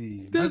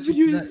crazy. That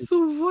video is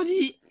so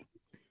funny.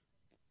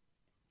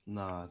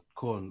 Nah,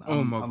 Con.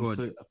 Oh my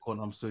god,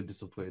 I'm so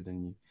disappointed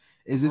in you.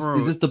 Is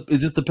this the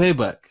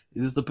payback?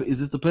 Is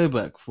this the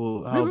payback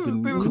for how I've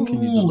been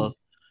cooking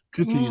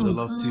you the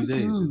last 2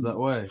 days? Is that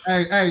why?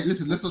 Hey,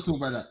 listen, let's not talk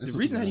about that. The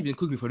reason that you've been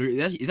cooking for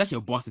it's actually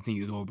a bastard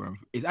thing as well, bro.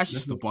 It's actually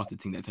just a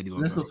bastard thing that Teddy's on.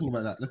 Let's not talk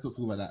about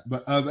that.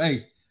 But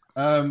hey,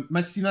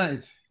 Manchester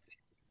United.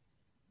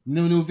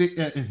 No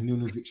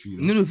victory.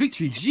 No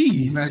victory.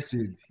 Jeez.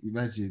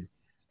 Imagine.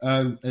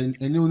 And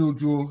 0-0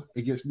 draw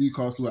against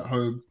Newcastle at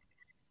home.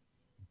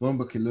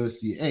 Bomba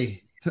Kilosi.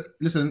 Hey,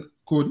 listen,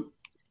 Cord.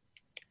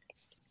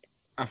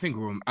 I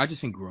just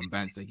think we're on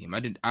Bans that game.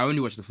 I only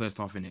watched the first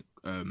half in it.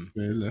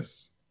 Say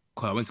less.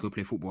 Cause I went to go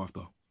play football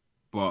after.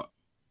 But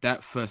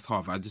that first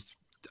half, I just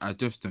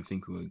don't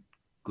think we were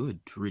good,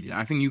 really.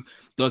 I think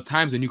there are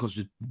times when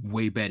Newcastle just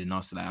way better than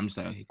us. Like I'm just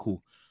like, okay,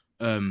 cool.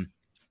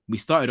 We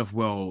started off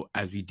well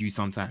as we do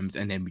sometimes,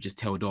 and then we just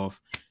tailed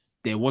off.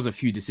 There was a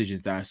few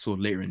decisions that I saw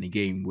later in the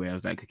game where I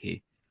was like,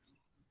 okay,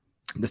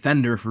 the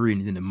standard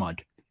refereeing is in the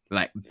mud.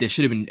 Like there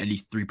should have been at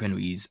least 3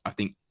 penalties. I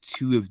think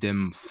 2 of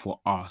them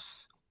for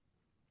us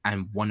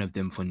and 1 of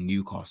them for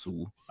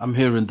Newcastle. I'm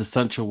hearing the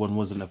Sancho one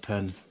wasn't a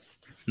pen.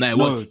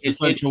 No, the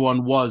Sancho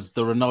one was.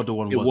 The Ronaldo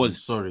one wasn't.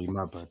 Sorry,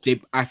 my bad.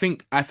 I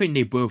think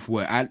they both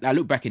were. I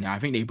look back in it. I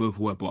think they both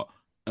were, but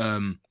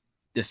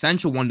the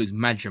Sancho one looks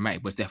mad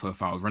dramatic, but it's definitely a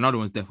foul. Ronaldo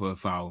one's definitely a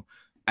foul.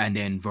 And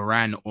then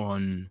Varane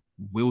on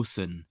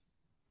Wilson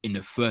in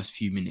the first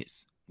few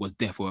minutes was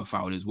definitely a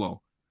foul as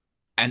well.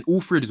 And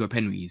all 3 of those were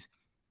penalties.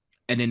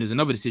 And then there's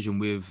another decision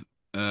with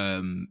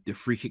the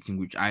free kicks in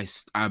which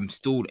I'm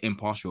still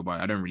impartial about.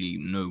 I don't really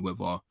know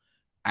whether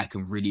I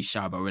can really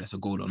shout about whether that's a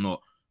goal or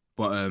not.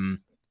 But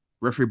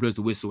referee blows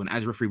the whistle, and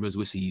as referee blows the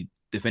whistle,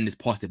 defenders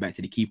passed it back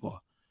to the keeper.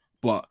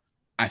 But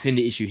I think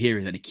the issue here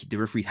is that the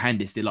referee's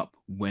hand is still up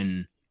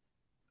when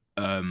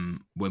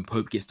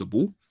Pope gets the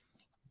ball,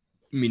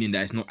 meaning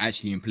that it's not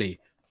actually in play,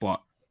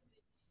 but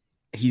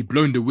he's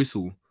blown the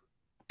whistle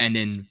and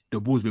then the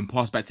ball's been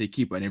passed back to the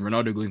keeper, and then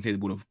Ronaldo goes and takes the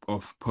ball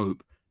off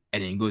Pope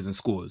and then goes and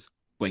scores,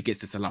 but it gets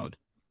disallowed.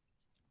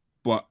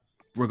 But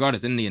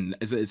regardless, in the end,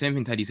 it's the same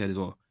thing Teddy said as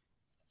well.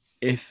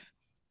 If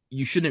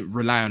you shouldn't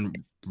rely on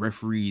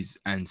referees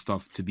and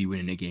stuff to be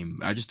winning a game,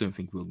 I just don't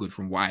think we were good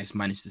from what I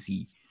managed to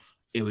see.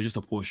 It was just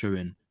a poor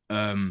showing.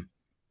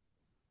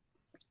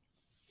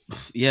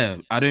 Yeah,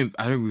 I don't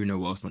really know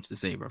what else much to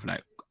say, bro.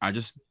 Like, I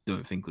just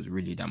don't think it was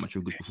really that much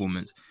of a good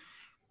performance.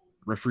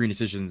 Refereeing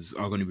decisions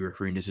are going to be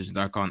refereeing decisions.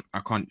 I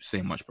can't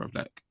say much, bro.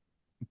 Like,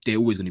 they're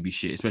always going to be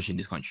shit, especially in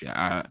this country.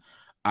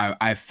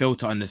 I fail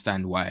to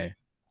understand why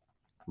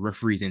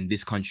referees in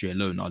this country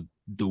alone are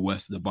the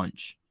worst of the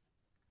bunch.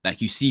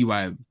 Like, you see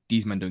why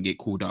these men don't get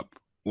called up,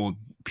 or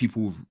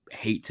people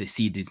hate to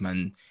see these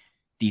men's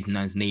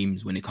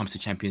names when it comes to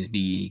Champions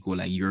League or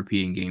like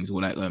European games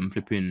or like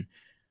flipping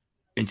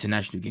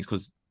international games,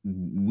 because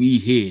we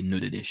here know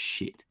that they're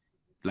shit.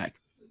 Like,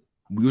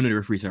 we all know the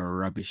referees are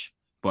rubbish,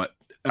 but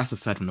that's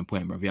aside from the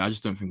point, bro. Yeah, I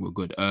just don't think we're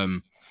good. I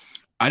don't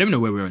even know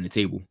where we're on the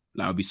table.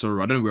 Like, I'll be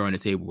sorry, I don't know where we're on the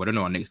table. I don't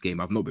know our next game.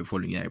 I've not been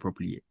following it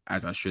properly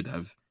as I should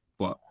have.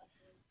 But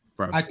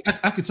bro, I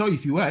could tell you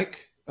if you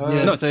like.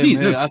 Yeah, No, same please,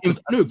 here.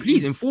 no,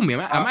 please inform me.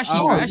 I actually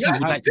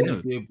would like to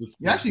know.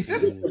 You're actually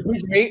fifth. The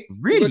bridge, mate.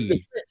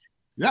 Really?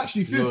 You're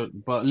actually fifth.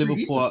 But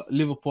Liverpool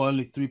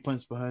only 3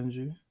 points behind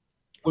you.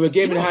 With a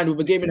game in hand. With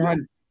a game in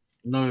hand.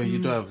 No,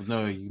 you don't have.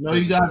 No, you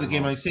don't have the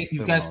game.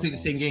 You guys play the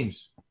same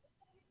games.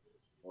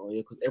 Oh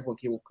yeah, because everyone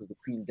came up because the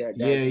Queen died.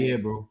 Yeah,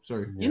 bro.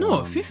 Sorry. You know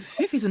what?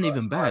 Fifth isn't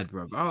even bad,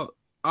 bro.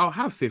 I'll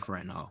have fifth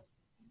right now.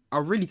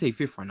 I'll really take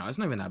fifth right now. It's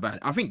not even that bad.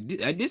 I think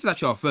this is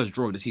actually our first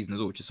draw of the season as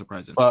well, which is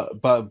surprising.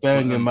 But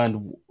bearing in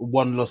mind,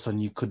 one loss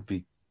and you could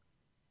be.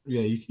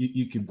 Yeah,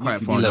 you could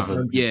quite far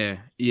now. Yeah.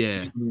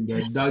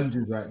 They're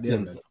dungeons right there,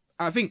 man.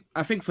 I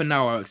think for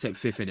now I'll accept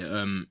fifth in it.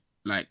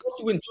 Like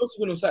Chelsea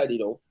win on Saturday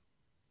though.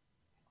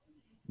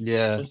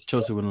 Yeah,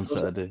 Chelsea win on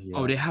Saturday. Yeah.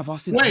 Oh, they have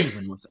us in. Wait,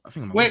 I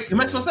think the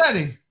match on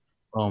Saturday.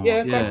 Oh my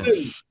Yeah.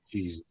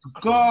 Jesus.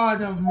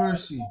 God have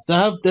mercy.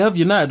 They have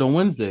United on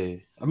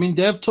Wednesday. I mean,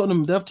 they have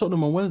Tottenham. They have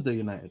Tottenham on Wednesday.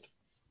 United.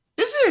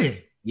 Is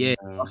it? Yeah,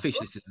 our fish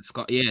list is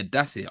yeah,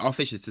 that's it. Our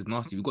fish list is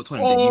nasty. We've got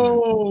 20.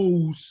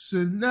 Oh,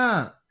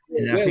 snap!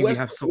 Yeah, I think we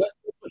have so.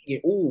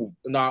 Oh,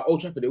 nah,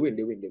 Old Trafford, they win.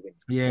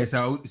 Yeah, it's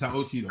our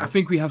OT though. I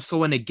think we have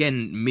someone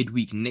again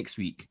midweek next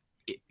week.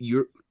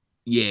 We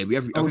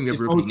have. I think we have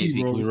Europa next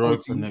week.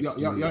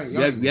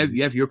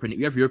 We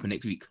have Europa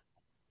next week.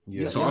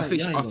 Yeah. So our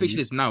fish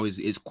list now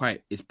is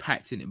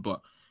packed in it,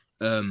 but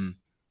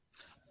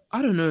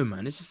I don't know,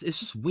 man. It's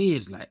just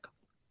weird. Like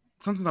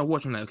sometimes I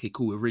watch, I'm like, okay,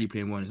 cool, we're really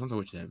playing one. And sometimes I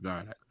watch it,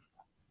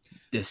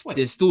 like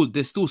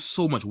there's still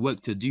so much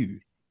work to do.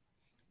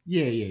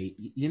 Yeah.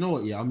 You know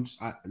what? Yeah, I've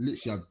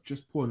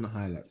just put on the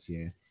highlights.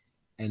 Yeah,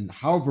 and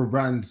how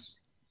Varane's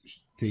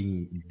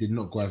thing did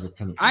not go as a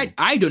penalty.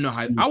 I don't know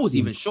how. I was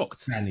even shocked.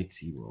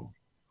 Sanity, bro.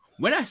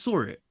 When I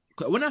saw it,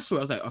 I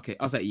was like, okay.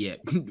 I was like, yeah,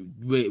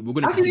 we're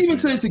gonna. I can even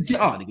tell him to get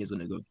up.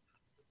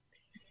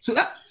 So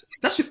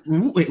that should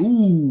wait.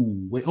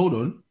 Hold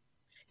on.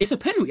 It's a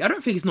penalty. I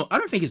don't think it's not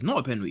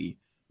a penalty.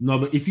 No,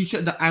 but if you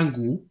check the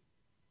angle,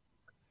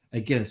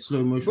 again,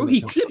 slow motion. Bro,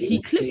 he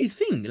clips his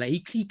thing.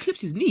 Like he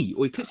clips his knee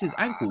or he clips his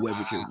ankle,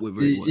 whatever it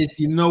was.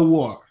 You know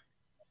what?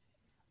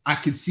 I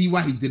can see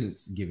why he didn't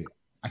give it.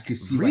 I can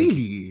see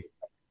really.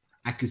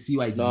 I can see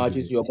why he didn't. Nah, give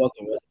just it. your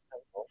bottom.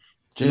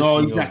 No,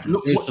 exactly.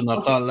 Look, Jason, I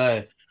can't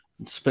lie.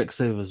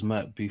 Specsavers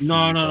might be.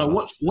 No.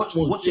 Watch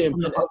it from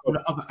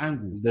the other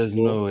angle. There's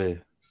no way,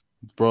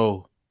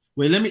 bro.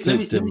 Wait, let me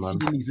see the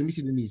knees. Let me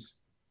see the knees.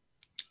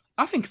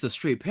 I think it's a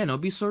straight pen. I'll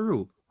be so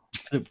real.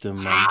 Clipped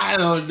him, man. I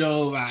don't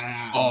know,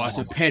 man. Oh, it's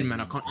a pen, man.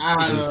 I can't.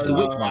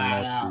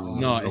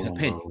 No, it's a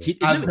pen.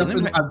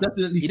 I've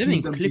definitely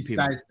seen them clip him.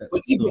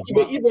 But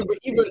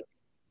even.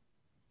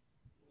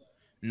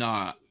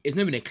 Nah, it's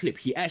not even a clip.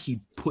 He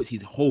actually puts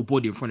his whole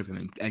body in front of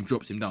him and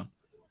drops him down.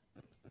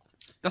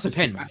 That's a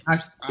pen.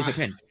 It's a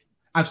pen.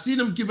 I've seen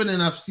them given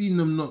and I've seen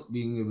them not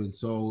being given.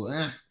 So,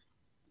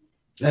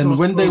 And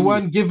when they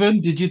weren't given,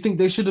 did you think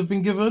they should have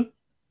been given?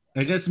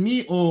 Against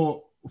me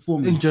or for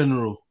me? In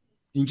general.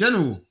 In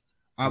general,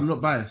 I'm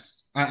not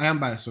biased. I am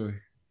biased. Sorry.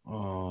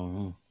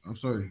 Oh, I'm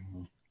sorry.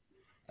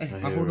 Hey,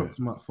 I hold up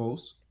to my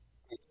false.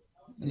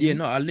 Yeah,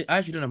 no, I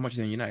actually don't have much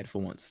on United for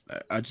once.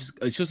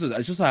 It's just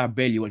like I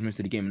barely watch most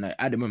of the game. Like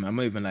at the moment,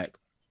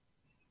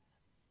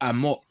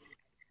 I'm not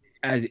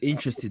as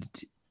interested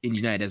in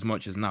United as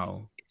much as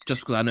now.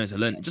 Just because I know it's a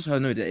learn. Just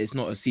because I know that it's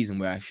not a season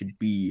where I should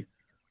be,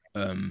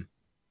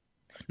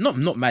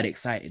 not mad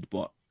excited,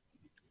 but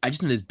I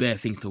just know there's bare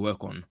things to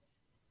work on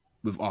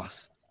with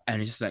us,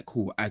 and it's just like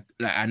cool.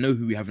 I know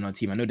who we have in our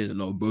team. I know there's a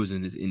lot of bros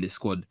in this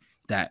squad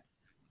that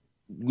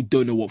we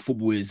don't know what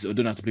football is or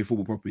don't know how to play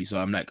football properly. So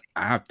I'm like,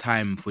 I have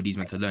time for these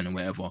men to learn and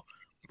whatever.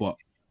 But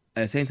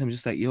at the same time,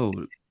 just like, yo,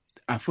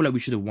 I feel like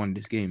we should have won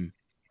this game.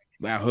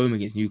 We're at home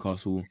against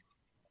Newcastle.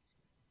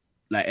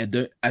 Like, as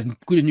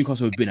good as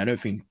Newcastle have been, I don't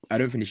think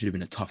it should have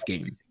been a tough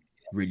game,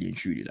 really and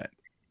truly. Like,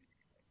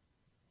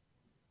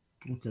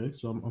 okay,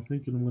 so I'm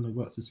thinking I'm gonna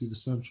go out to see the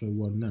Sancho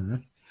one now.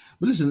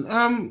 But listen,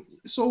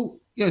 so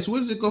where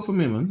does it go from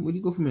here, man? Where do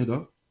you go from here,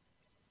 dog?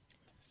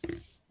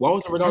 Why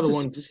was the Ronaldo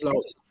one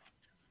disallowed?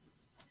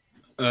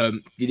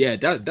 Yeah,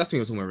 that's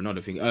thing somewhere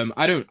Ronaldo thing.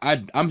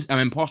 I'm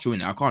impartial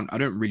in it. I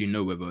don't really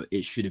know whether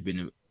it should have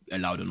been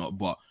allowed or not.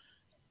 But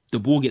the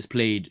ball gets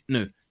played.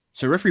 No,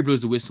 so referee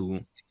blows the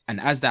whistle, and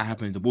as that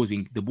happens, the ball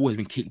has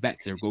been kicked back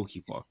to the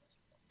goalkeeper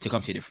to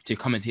come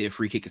and take the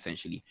free kick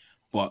essentially.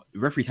 But the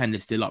referee's hand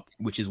is still up,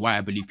 which is why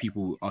I believe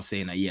people are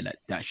saying that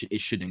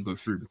it shouldn't go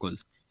through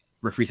because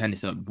referee's hand is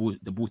still up.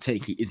 The ball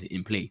technically isn't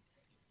in play,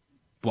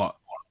 but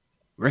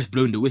ref's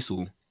blown the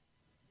whistle.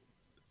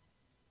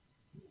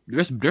 The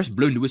rest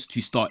blown the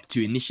whistle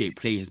to initiate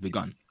play has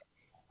begun.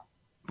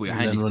 But your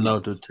hand is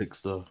Ronaldo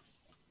takes the.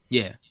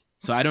 Yeah.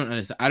 So I don't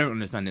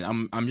understand it.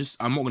 I'm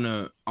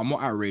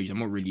not outraged. I'm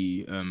not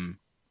really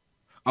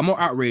I'm not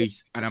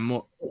outraged and I'm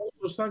not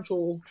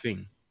Sancho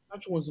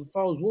was in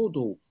foul as well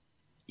though.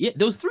 Yeah,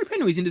 there was 3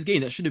 penalties in this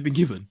game that should have been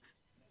given.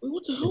 Wait,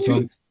 what the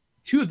hell?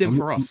 Two of them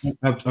for us.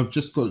 I've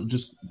just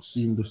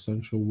seen the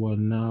Central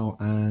one now,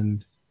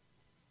 and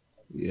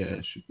yeah,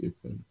 it should be a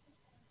pen.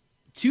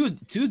 Two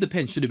of the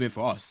pens should have been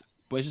for us,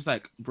 but it's just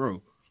like,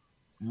 bro,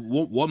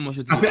 What must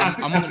you do?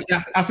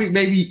 I think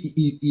maybe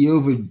he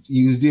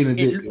was doing a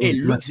bit.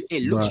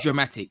 It looks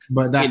dramatic.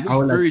 But that it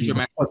looks very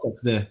dramatic.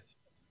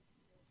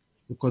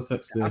 The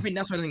context there. I think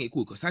that's why I think it's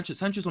cool because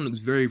Sancho's one looks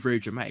very, very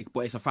dramatic,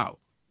 but it's a foul.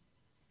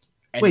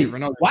 And Wait,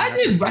 why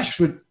did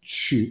Rashford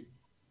shoot?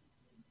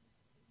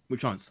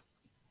 Which chance?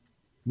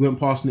 Went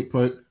past Nick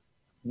Pope.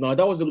 No,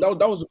 that was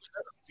to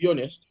be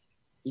honest.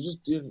 He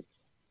just didn't.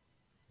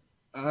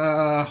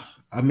 I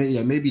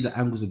mean, maybe the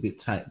angle's a bit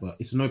tight, but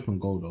it's an open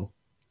goal though.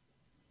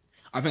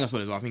 I think that's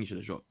what it is. I think he should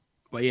have shot.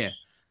 But yeah,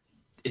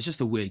 it's just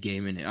a weird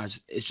game, isn't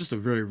it? It's just a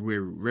very, very,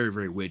 very,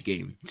 very weird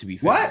game, to be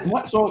fair.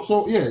 What?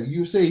 So yeah,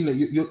 you were saying that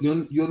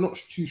you're not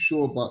too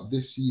sure about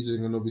this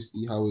season and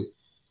obviously how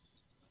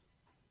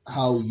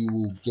you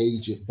will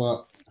gauge it,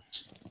 but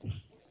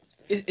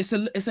it's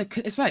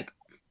like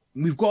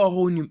we've got a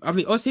whole new. I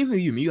mean, same for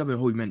you. You have a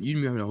whole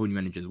having a whole new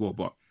manager as well.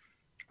 But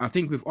I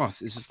think with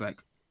us, it's just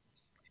like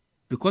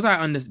because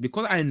I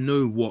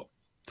know what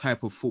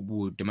type of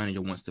football the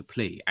manager wants to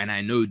play, and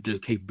I know the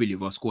capability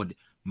of our squad.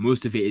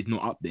 Most of it is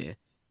not up there.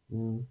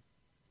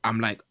 I'm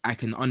like, I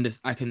can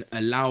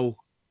allow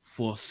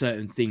for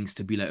certain things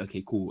to be like,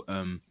 okay, cool.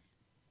 I'm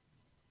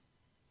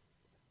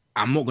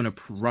not gonna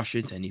rush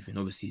into anything.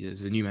 Obviously,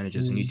 there's a new manager,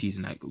 it's a new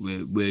season. Like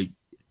we're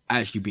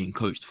actually being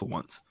coached for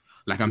once.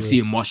 Like I'm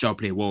seeing Martial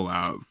play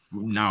well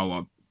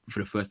now for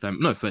the first time,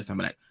 not first time,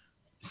 but like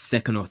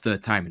second or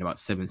third time in about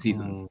 7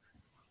 seasons.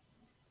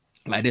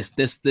 Like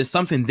there's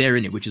something there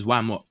in it, which is why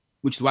I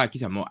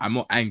keep saying I'm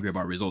not angry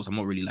about results. I'm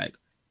not really like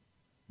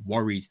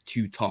worried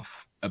too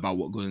tough about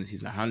what goes on this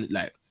season.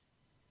 Like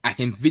I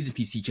can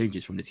visibly see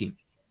changes from the team.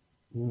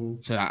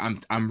 So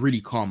I'm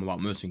really calm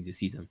about most things this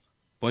season.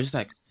 But it's just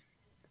like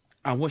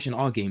I'm watching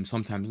our games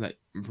sometimes, like,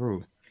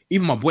 bro.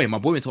 Even my boy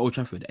went to Old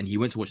Trafford and he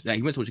went to watch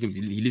games.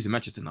 He lives in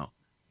Manchester now.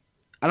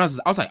 And I was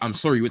like, I'm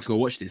sorry you went to go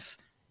watch this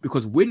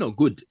because we're not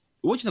good.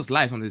 Watching us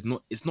live on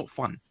it's not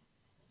fun.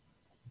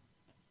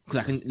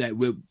 Because I'm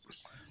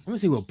gonna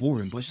say we're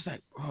boring, but it's just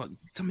like, oh,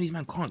 some of these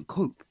men can't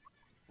cope.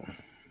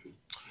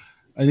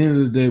 At the end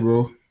of the day,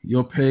 bro,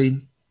 your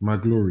pain, my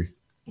glory.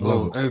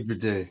 Every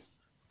day.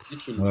 I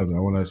love it. I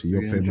want to say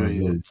your pain, my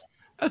glory.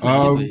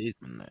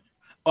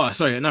 Oh,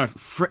 sorry, no,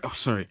 Fred.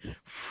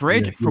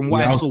 Fred, from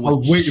what I saw, I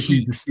was waiting for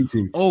you to speak to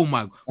him. Oh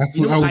my god!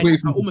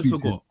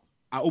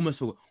 I almost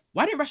forgot.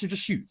 Why didn't Rashford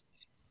just shoot?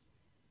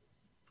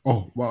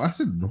 Oh, well, I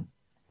said no.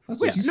 I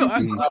just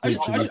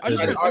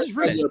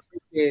realized.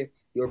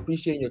 You're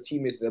appreciating your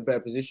teammates in a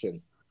better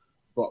position,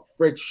 but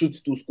Fred should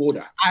still score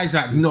that.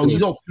 Isaac, no, you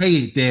don't play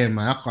it there,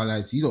 man. I can't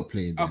lie to you. You don't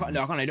play it there.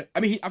 I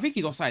mean, I think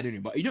he's offside, don't you?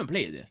 But you don't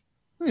play it there.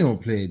 You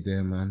don't play it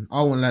there, man.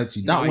 I won't lie to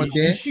you. That one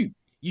there.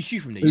 You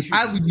shoot from there. It's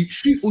either you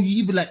shoot or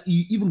you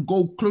even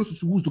go closer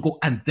towards the goal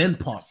and then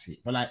pass it.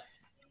 But like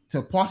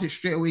to pass it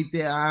straight away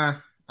there, I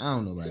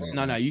don't know about that.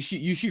 No, you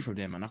shoot from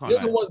there, man. I can't.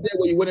 The ones there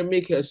where you want to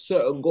make it a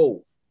certain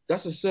goal.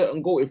 That's a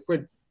certain goal if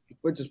Fred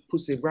just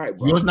puts it right,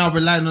 bro. You're now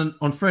relying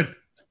on Fred.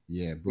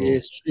 Yeah, bro. Yeah,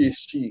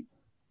 it's cheap.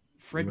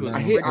 Fred, I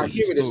hear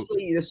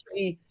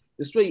it.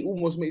 The sweaty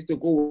almost makes the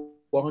goal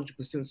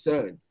 100%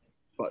 certain.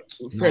 But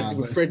Fred,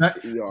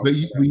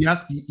 you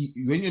have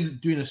when you're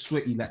doing a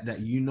sweaty like that,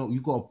 you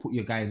gotta put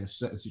your guy in a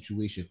certain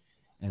situation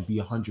and be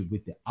 100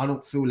 with it. I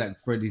don't feel like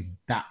Fred is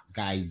that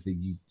guy that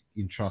you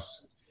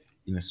entrust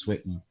in a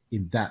sweaty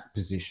in that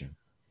position.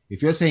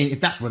 If you're saying if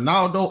that's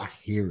Ronaldo, I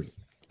hear it.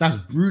 That's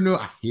Bruno,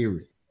 I hear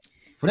it.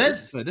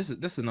 So this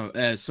is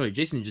another. Sorry,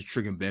 Jason just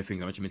triggered bare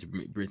things I meant to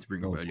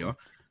bring up earlier.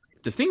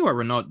 The thing about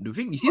Ronaldo, the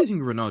thing with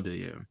Ronaldo,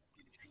 yeah,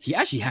 he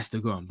actually has to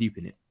go. I'm deep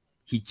in it.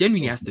 He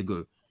genuinely has to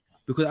go.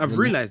 Because I've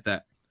realized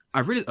a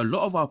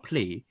lot of our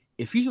play,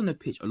 if he's on the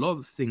pitch, a lot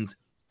of things,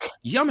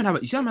 you see how man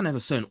have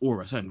a certain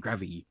aura, a certain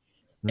gravity.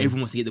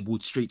 Everyone wants to get the ball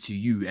straight to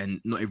you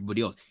and not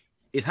everybody else.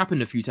 It's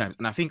happened a few times.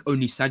 And I think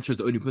only Sancho's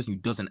the only person who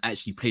doesn't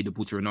actually play the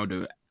ball to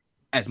Ronaldo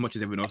as much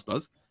as everyone else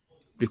does.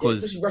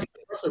 Because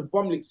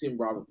Bromlicks in,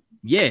 bro.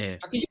 Yeah.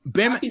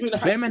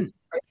 Bearman,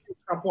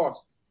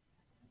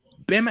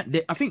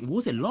 I think,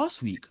 was it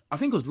last week? I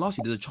think it was last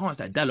week. There's a chance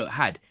that Dalot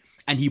had,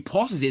 and he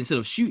passes it instead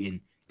of shooting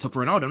to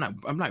Ronaldo.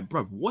 I'm like,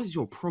 bro, what is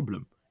your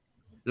problem?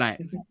 Like,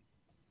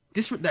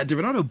 the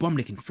Ronaldo bum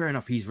licking, fair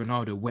enough, he's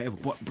Ronaldo, whatever.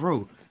 But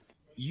bro,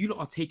 you lot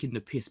are taking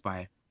the piss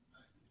by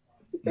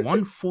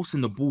one,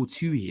 forcing the ball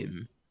to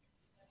him,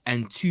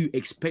 and two,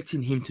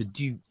 expecting him to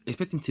be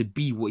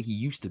what he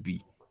used to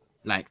be.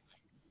 Like,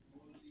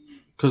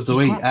 because the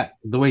way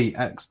he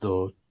acts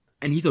though.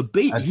 And he's a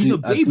baby. But he's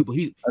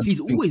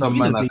always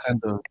been a baby.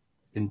 Kind of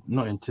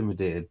not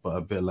intimidated, but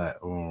a bit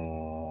like,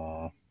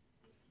 oh.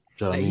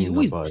 Like he's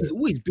always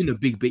been a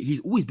big baby. He's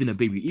always been a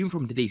baby, even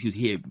from the days he was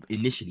here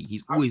initially.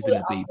 He's always been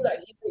a baby.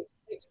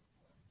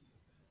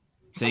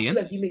 Say again. I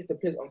feel like he makes the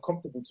players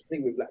uncomfortable to play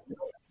with. Like,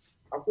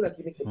 I feel like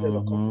he makes the players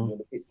uncomfortable on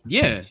the pitch.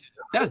 Yeah,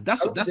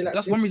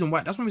 that's one reason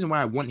why. That's one reason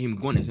why I want him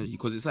gone, essentially,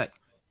 because it's like,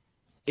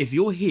 if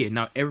you're here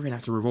now, everything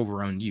has to revolve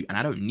around you, and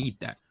I don't need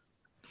that.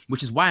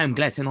 Which is why I'm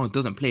glad Ten Hag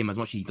doesn't play him as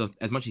much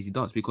as he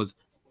does, because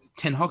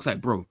Ten Hag's like,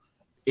 bro,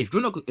 if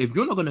you're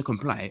not gonna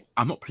comply,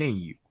 I'm not playing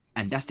you,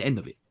 and that's the end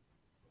of it.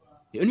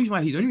 The only reason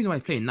why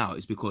he's playing now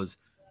is because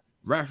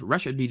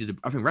Rashford needed.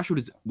 I think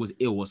Rashford was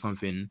ill or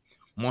something.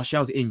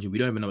 Martial's injured. We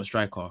don't even have a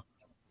striker.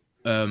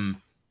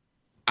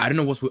 I don't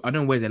know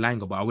where's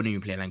Elanga, but I wouldn't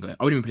even play Elanga.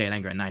 I wouldn't even play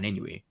Elanga at 9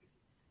 anyway.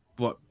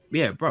 But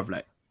yeah, bruv,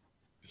 like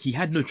he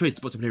had no choice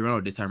but to play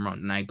Ronaldo this time around,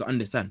 and I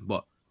understand.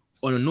 But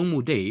on a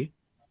normal day,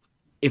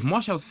 if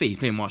Martial's fit, he's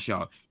playing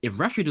Martial. If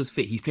Rashford was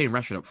fit, he's playing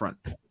Rashford up front.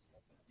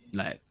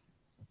 Like,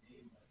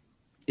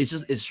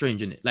 it's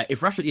strange, isn't it? Like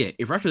if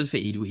Rashford was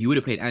fit, he would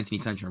have played Anthony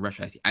Sancho and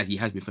Rashford as he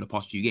has been for the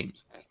past few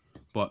games.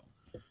 But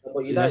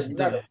United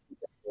man.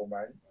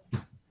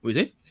 what is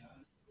it?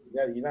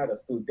 Yeah, United are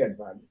still dead,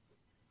 man.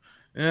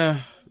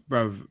 Yeah,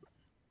 bro.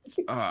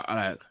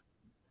 I'm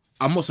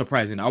not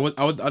surprised. I don't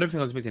think I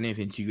was expecting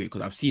anything too great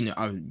because I've seen it.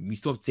 We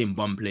still have the same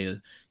bum players.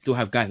 Still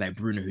have guys like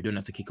Bruno who don't know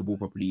how to kick a ball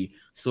properly.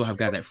 Still have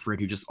guys like Fred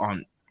who just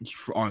aren't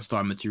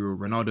starting material.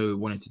 Ronaldo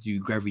wanted to do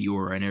gravity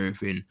aura and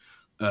everything.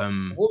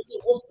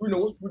 What's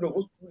Bruno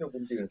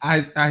been doing?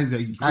 I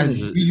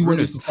really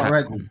wanted to start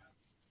right.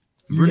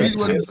 You really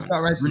wanted to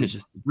start right.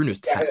 Bruno's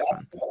tapped,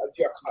 man. I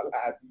can't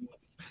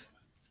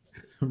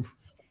lie.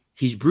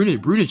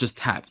 Bruno's just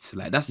tapped.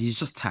 Like he's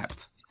just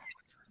tapped.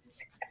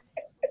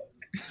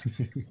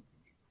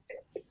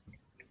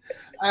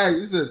 Hey,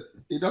 listen,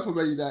 enough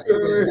about you that.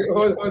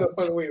 Hold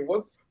on, wait.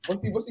 What's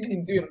he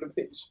been doing on the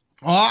pitch?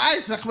 Oh,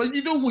 Isaac, man,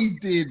 you know what he's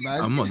doing,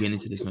 man. I'm not getting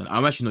into this, man.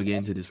 I'm actually not getting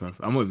into this, bro.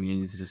 I'm not even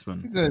getting into this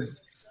one. Listen,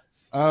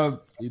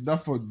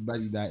 enough on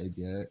Man United,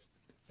 yeah.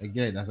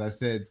 Again, as I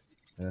said,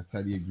 and as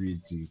Taddy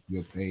agreed to,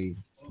 you're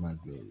paying my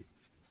glory.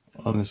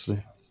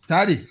 Honestly.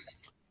 Taddy.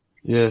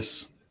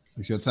 Yes.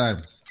 It's your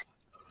time.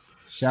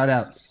 Shout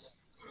outs.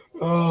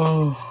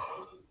 Oh.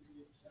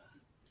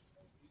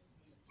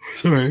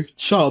 Sorry.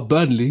 Shout out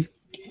Burnley,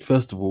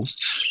 first of all.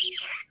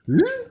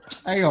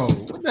 Hey, yo.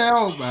 What the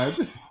hell, man?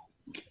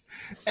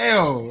 Hey,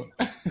 yo.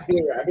 I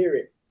hear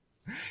it.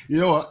 You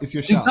know what? It's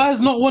your You shout. guys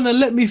not want to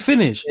let me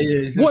finish.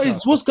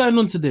 What's going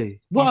on today?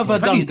 What have I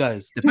done,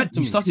 guys? The fact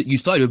you started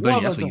with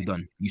Burnley, that's what you've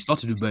done. You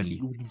started with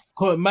Burnley.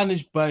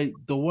 Managed by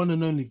the one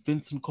and only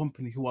Vincent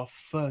Kompany, who are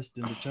first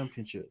in the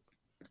championship.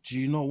 Do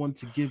you not want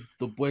to give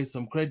the boys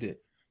some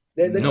credit?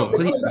 No,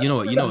 because you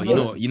know,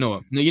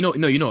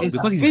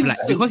 because he's black.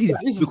 Because he's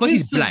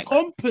black.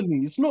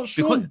 Company. It's not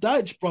Sean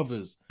Dyche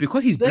brothers.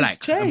 Because he's black,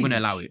 change. I'm gonna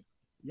allow it.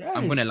 Yes,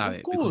 I'm gonna allow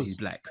it course. because he's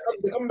black.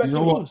 You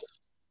know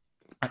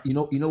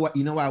what?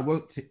 You know what? I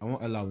won't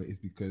allow it is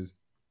because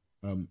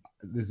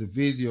there's a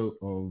video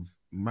of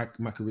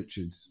Michael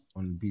Richards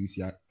on BBC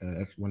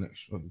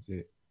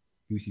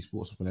BBC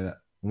Sports, something like that,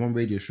 on one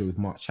radio show with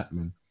Mark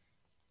Chapman,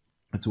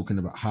 and talking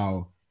about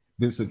how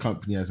Vincent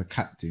Kompany as a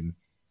captain,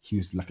 he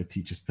was like a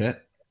teacher's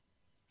pet.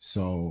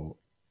 So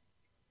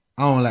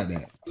I don't like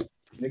that.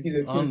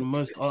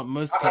 Most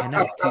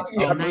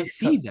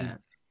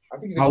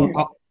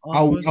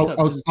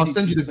I'll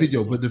send you the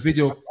video, but the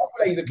video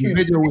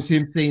was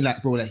him saying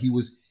like, bro, like he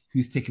was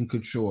taking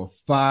control of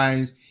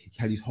fines. He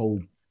had his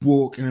whole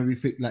book and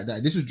everything like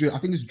that. This was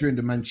during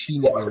the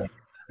Mancini era.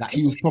 Like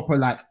he was proper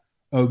like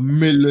a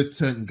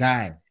militant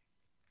guy.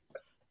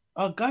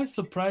 Are guys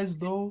surprised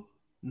though?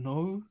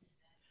 No.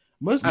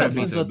 Most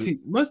captains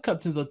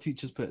are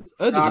teachers' pets.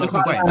 Look at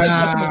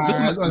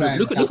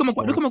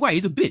Maguire.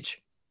 He's a bitch.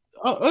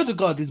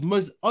 Ødegaard is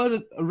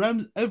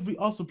around every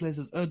Arsenal player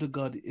says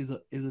Ødegaard is a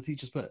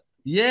teacher's pet.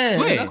 Yeah,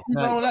 I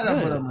don't like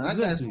that, brother, man. That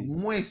guy's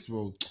moist,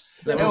 bro.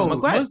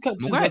 Maguire's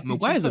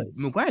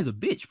a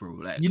bitch, bro.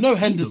 Like, you know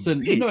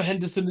Henderson. You know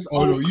Henderson is.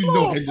 Oh, you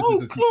know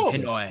Henderson.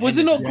 Was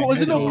he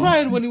not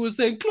crying when he was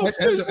saying Klopp?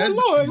 Hold on. Do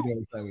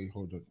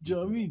you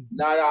know what I mean?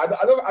 No, I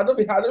don't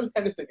think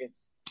Henderson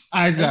is.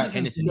 Isaac.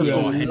 Henderson is,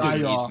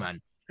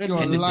 man.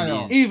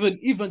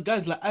 Even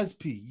guys like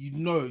Aspi, you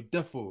know,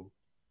 defo.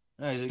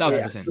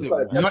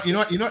 1,000%. You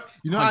know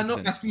I know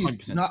Aspi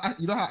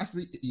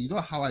is. You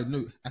know how I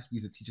know Aspi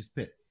is a teacher's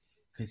pet?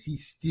 Because he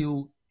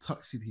still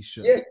tucks in his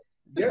shirt.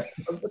 Yeah,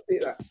 I'm gonna say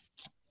that.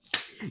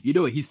 You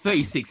know, he's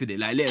 36 in it.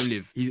 Like, let him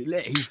live.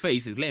 He's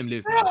 36. Let him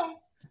live. Yeah.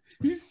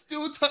 He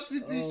still tucks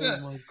into his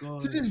shirt. My God.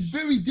 To this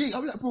very day,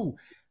 I'm like, bro.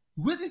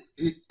 You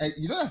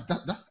know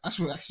that's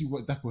actually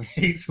what Dapo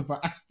hates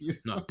about Aspi.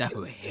 No,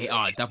 Dapo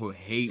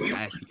hates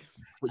Aspi.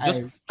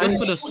 Just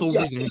for the sole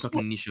reason he's tucking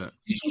in his shirt.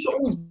 He's just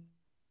always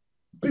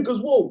big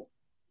as well.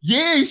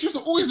 Yeah, he's just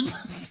always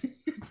massive.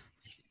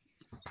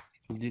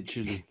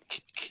 Literally.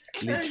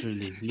 You know, yeah,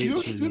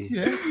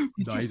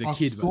 he's a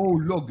kid, so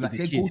long. Like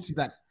they go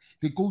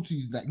to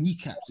his like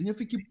kneecaps, and you're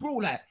thinking, bro,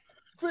 like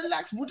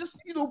relax, we'll just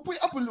bring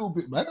it up a little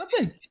bit, man. I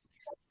think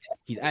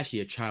he's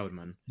actually a child,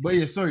 man. But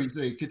yeah, sorry.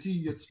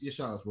 Continue your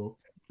shout-outs, bro.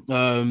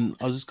 I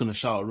was just gonna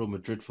shout out Real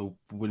Madrid for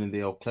winning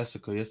the El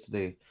Clasico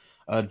yesterday.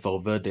 I heard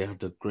Valverde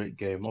had a great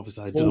game.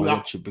 Obviously, I didn't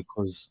watch it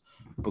because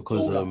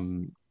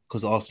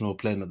Arsenal were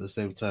playing at the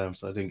same time,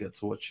 so I didn't get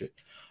to watch it.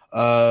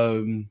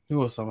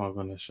 Who else am I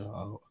gonna shout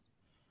out?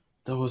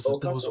 There was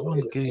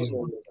one game.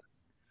 There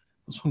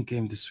was one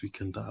game this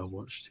weekend that I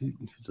watched. Who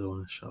do I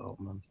want to shout out,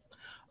 man?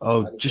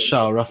 Oh, just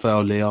shout out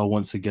Rafael Leao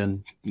once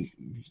again.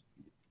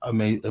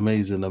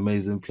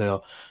 Amazing player.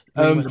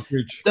 Bring him at the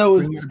bridge. There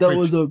was Bring him at the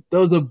bridge. there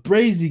was a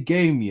brazy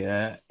game,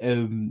 yeah.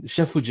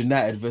 Sheffield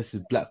United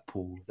versus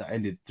Blackpool that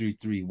ended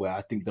 3-3, where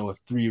I think there were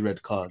 3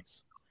 red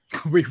cards.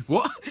 Wait,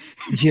 what?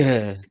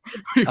 Yeah,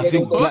 I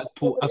think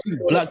Blackpool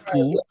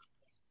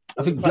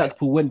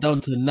went down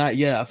to 9.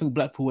 Yeah, I think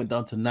Blackpool went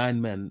down to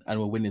 9 men and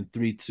were winning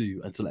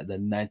 3-2 until like the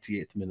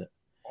 98th minute.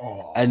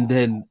 Oh. And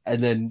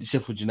then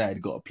Sheffield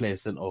United got a player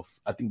sent off.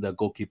 I think their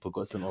goalkeeper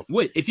got sent off.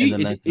 Wait, if you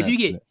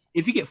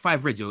get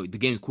 5 reds, the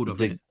game's called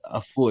off. I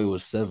thought it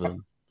was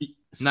 7.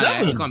 No,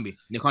 it can't be.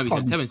 It can't be.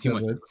 Can't be 7's too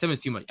much. 7.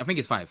 7's too much. I think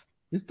it's 5.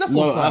 It's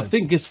definitely No, 5. I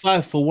think it's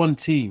 5 for one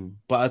team,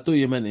 but I thought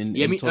you meant in.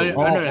 Yeah, in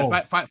total. no,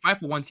 5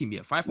 for one team.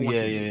 Yeah, 5 for one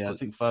team. Yeah. I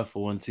think 5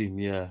 for one team.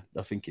 Yeah,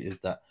 I think it is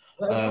that.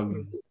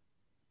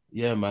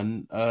 Yeah,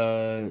 man.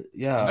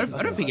 Yeah. I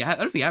don't think it ever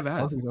I don't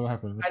has. think it's ever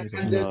happened. And does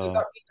that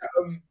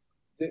mean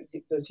that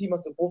the team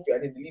has to forfeit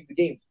and then they leave the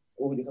game,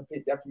 or they have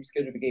to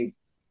reschedule the game?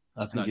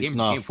 I think No, it's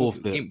game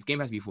forfeit. Game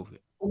has to be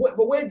forfeit.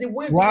 But where did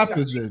What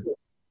happens then?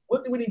 What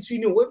if they're winning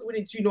 2-0? What if they're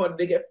winning 2-0 and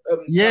they get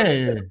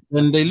Yeah.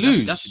 When they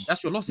lose,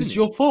 That's your loss. it's Isn't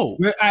your fault.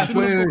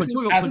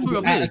 Control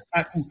your players.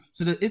 Cool.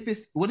 So if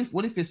it's what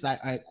if it's like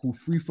cool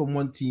 3 from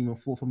one team and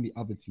 4 from the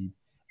other team?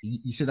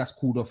 You said that's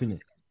called off,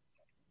 innit?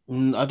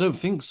 I don't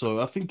think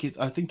so. I think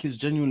it's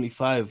genuinely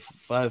 5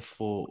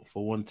 for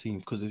one team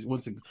because it's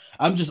once.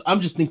 I'm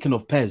just thinking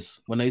of Pez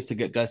when I used to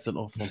get guys sent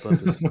off on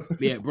purpose.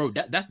 Yeah, bro.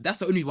 That's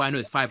the only why I know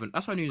it's 5.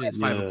 That's why I knew it's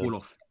 5 and fall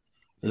off.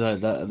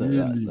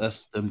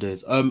 That's them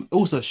days.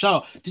 Also,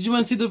 shout. Did you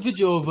man see the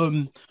video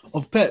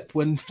of Pep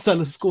when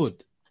Salah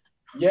scored?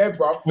 Yeah,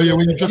 bro. Oh yeah,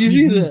 when Did you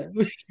see that?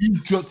 he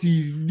dropped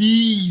his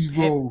knees,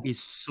 bro. It's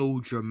so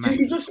He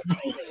dramatic. just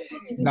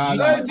Nah,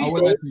 Did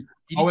you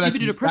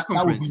see the press that would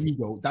conference? be me,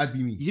 though. That'd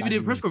be me. You see the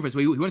press conference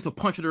where he wanted to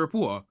punch the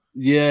reporter?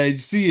 Yeah, you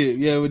see it.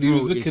 Yeah, when he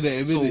was Bro, looking at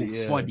him, it's so innit?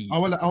 Yeah. funny. I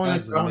want That's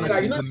to.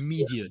 amazing. Like a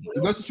comedian.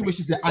 In those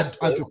situations, that I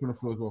drop on the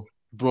floor as well.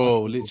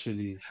 Bro,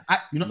 literally. As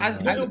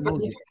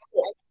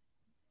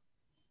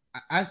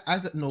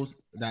it knows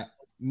that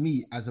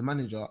me as a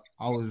manager,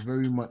 I was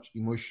very much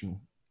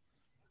emotional.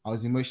 I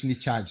was emotionally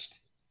charged.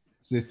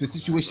 So if the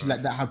situation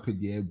like that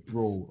happened, yeah,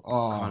 bro.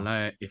 Can't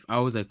lie. If I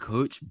was a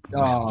coach, boy,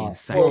 Oh, I'm getting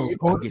sacked. I'm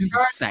getting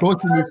sacked.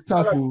 Coaching is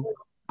tough, bro.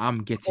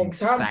 I'm getting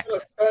from time sacked.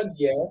 to turned,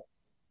 yeah.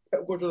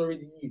 Pep Guardiola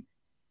already knew.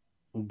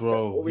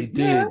 Bro, he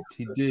Yeah.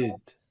 did.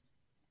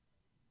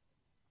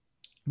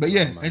 But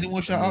yeah, Man, any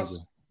more shout outs?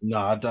 amazing. No,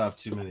 I don't have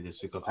too many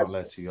this week. I can't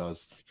lie to you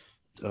guys.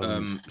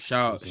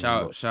 Shout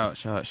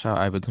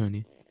Ivan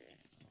Toney.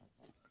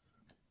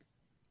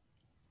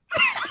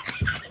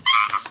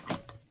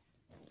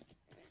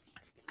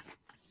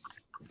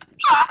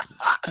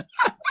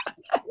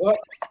 What?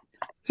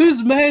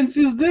 Whose man's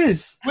is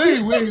this? Wait.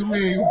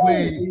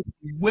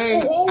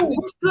 Oh,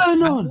 What's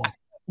going on?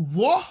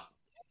 What?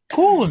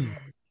 Corn.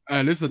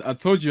 Listen, I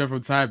told you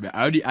from time.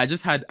 I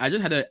just had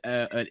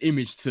an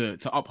image to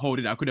uphold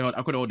it. I couldn't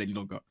hold it any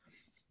longer.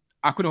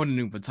 I couldn't hold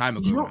it for time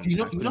ago. You know I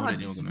couldn't how hold it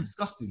this is any longer,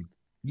 disgusting.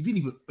 You didn't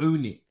even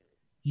own it.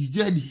 You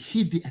just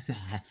hid it as a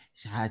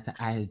shout out.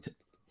 man.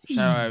 Shout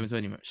out Ivan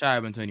Toney, man. Shout out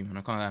Ivan Toney, man.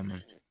 I can't lie,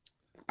 man.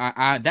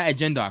 I that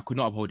agenda, I could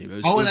not uphold it.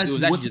 It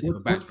was actually just a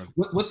back.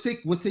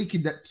 We're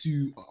taking that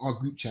to our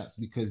group chats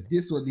because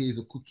this one here is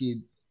a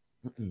cooking.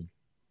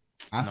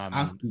 I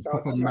have to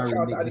proper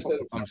marinate this.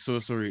 I'm so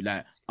sorry.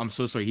 Like, I'm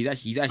so sorry. He's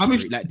actually I'm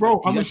very, like, bro. he's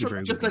I'm in actually shock,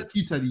 very just good. like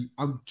you, Teddy.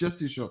 I'm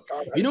just in shock.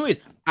 You know what it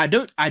is?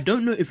 I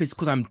don't know if it's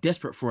because I'm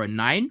desperate for a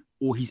 9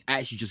 or he's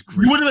actually just You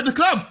great. want him at the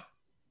club?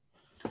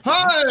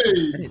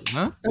 Hey,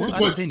 Huh? What? I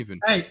didn't say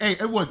anything. hey,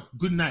 everyone.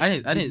 Good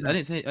night. I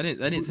didn't say.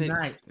 Good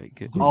night.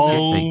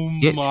 Oh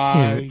Get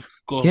my him.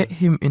 god. Get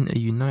him in a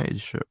United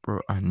shirt, bro.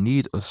 I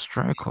need a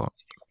striker.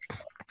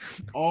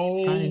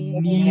 Oh I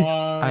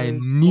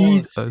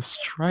need a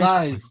striker.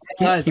 Guys,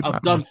 Get him I've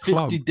at done my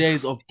club. 50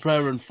 days of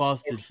prayer and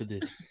fasting for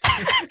this.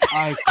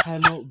 I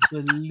cannot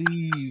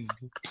believe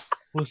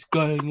what's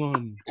going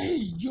on. Hey,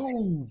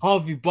 yo.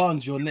 Harvey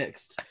Barnes, you're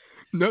next.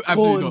 No,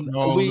 absolutely Corn,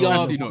 not. No, we no, are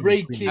absolutely not.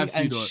 breaking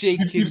Absolutely and not.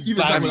 shaking Even that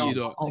one, Absolutely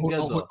back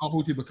not. I'll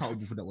hold him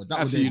accountable for that one. That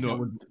Absolutely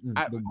one,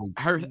 not. don't go.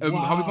 Harry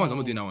Barnes, I'm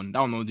not doing that one. That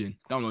one I'm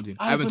not doing.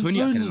 Ivan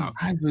Toney, I can allow.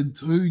 Ivan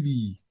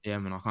Toney. Yeah,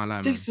 man, I can't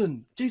lie,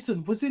 man.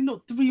 Jason, was it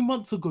not 3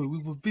 months ago we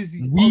were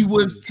busy? We arguing?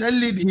 was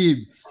telling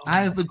him.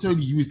 Ivan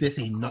Toney, he was there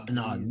saying, no,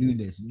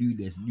 Nunes.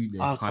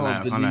 I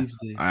can't believe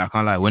this. I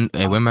can't lie. When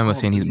man was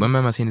saying he's a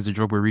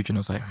Drogba region, I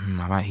was like,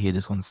 I might hear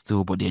this one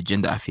still, but the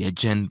agenda, I fear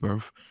agenda,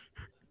 bro.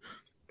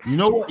 You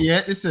know what?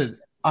 Yeah, listen.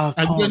 I Have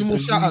you got any can't more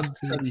shout outs,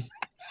 believe Teddy? this.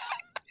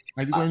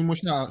 Have you got any more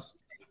shout outs?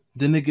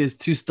 The nigga is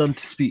too stunned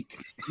to speak.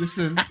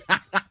 Listen,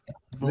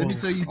 let me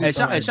tell you Hey, this.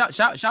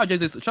 shout out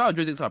Jose.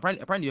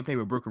 Apparently you're playing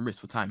with broken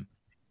wrist for time.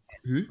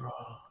 Who?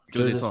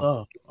 Jose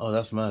Sa. Oh,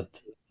 that's mad.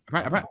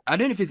 I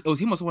don't know if it was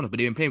him or someone else, but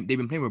they've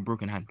been playing with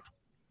broken hand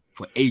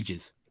for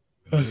ages.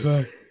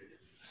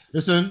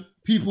 Listen,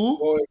 people.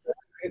 Boy,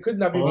 it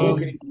couldn't have been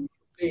broken if you were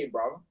playing,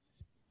 bro.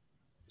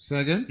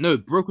 Say again. No,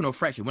 broken or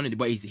fractured.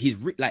 But his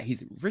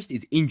wrist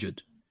is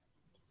injured.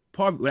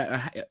 part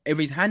of, if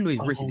his hand or his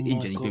wrist is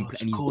injured, and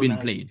he's been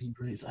played.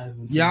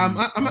 Yeah,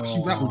 I'm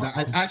actually rattled. I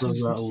I'm actually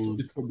so saw rattled.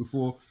 this one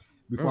before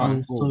I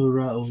I'm go. so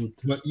rattled.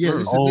 But yeah,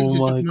 listen, Oh ladies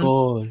and my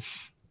gentlemen, gosh.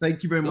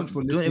 thank you very much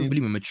for Don't ever listening.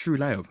 believe I'm a true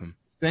liar of him.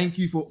 Thank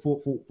you for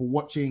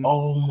watching.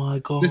 Oh my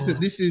god. Listen,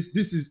 this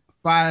is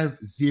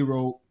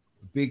 5-0,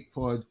 big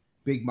pod,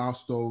 big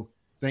milestone.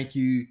 Thank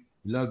you,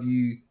 love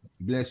you,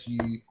 bless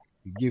you,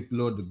 give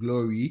Lord the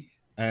glory.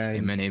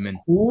 And Amen.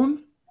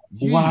 Corn,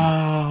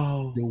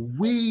 Wow. the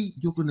way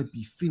you're gonna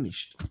be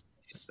finished.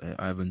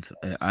 Ivan,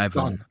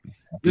 Done.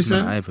 big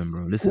Listen, man Ivan,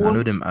 bro. Listen, Corn,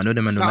 I know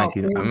them and don't shout like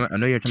you. out Corn. I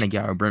know you're trying to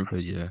get out of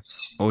Brentford, yeah.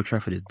 Old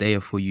Trafford is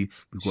there for you.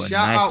 We've got a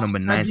Shout nice out number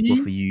 9 Paddy.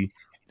 spot for you.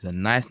 There's a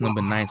nice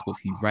number 9 spot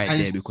for you right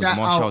And there because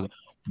shout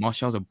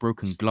Martial's a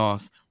broken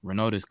glass.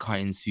 Ronaldo's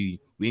cutting suit.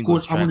 We ain't Corn,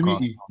 got a I'm gonna striker.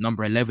 mute you.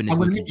 Number 11 is I'm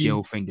going gonna to mute you.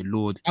 jail, thank the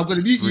Lord. I'm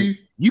gonna mute you.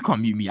 You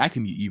can't mute me. I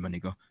can mute you, my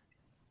nigga.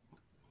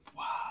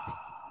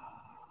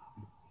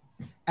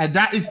 And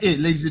that is it,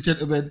 ladies and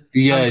gentlemen.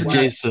 Yeah, Have a good night.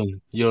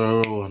 Jason, you're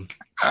a real one.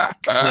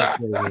 Yes,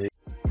 baby.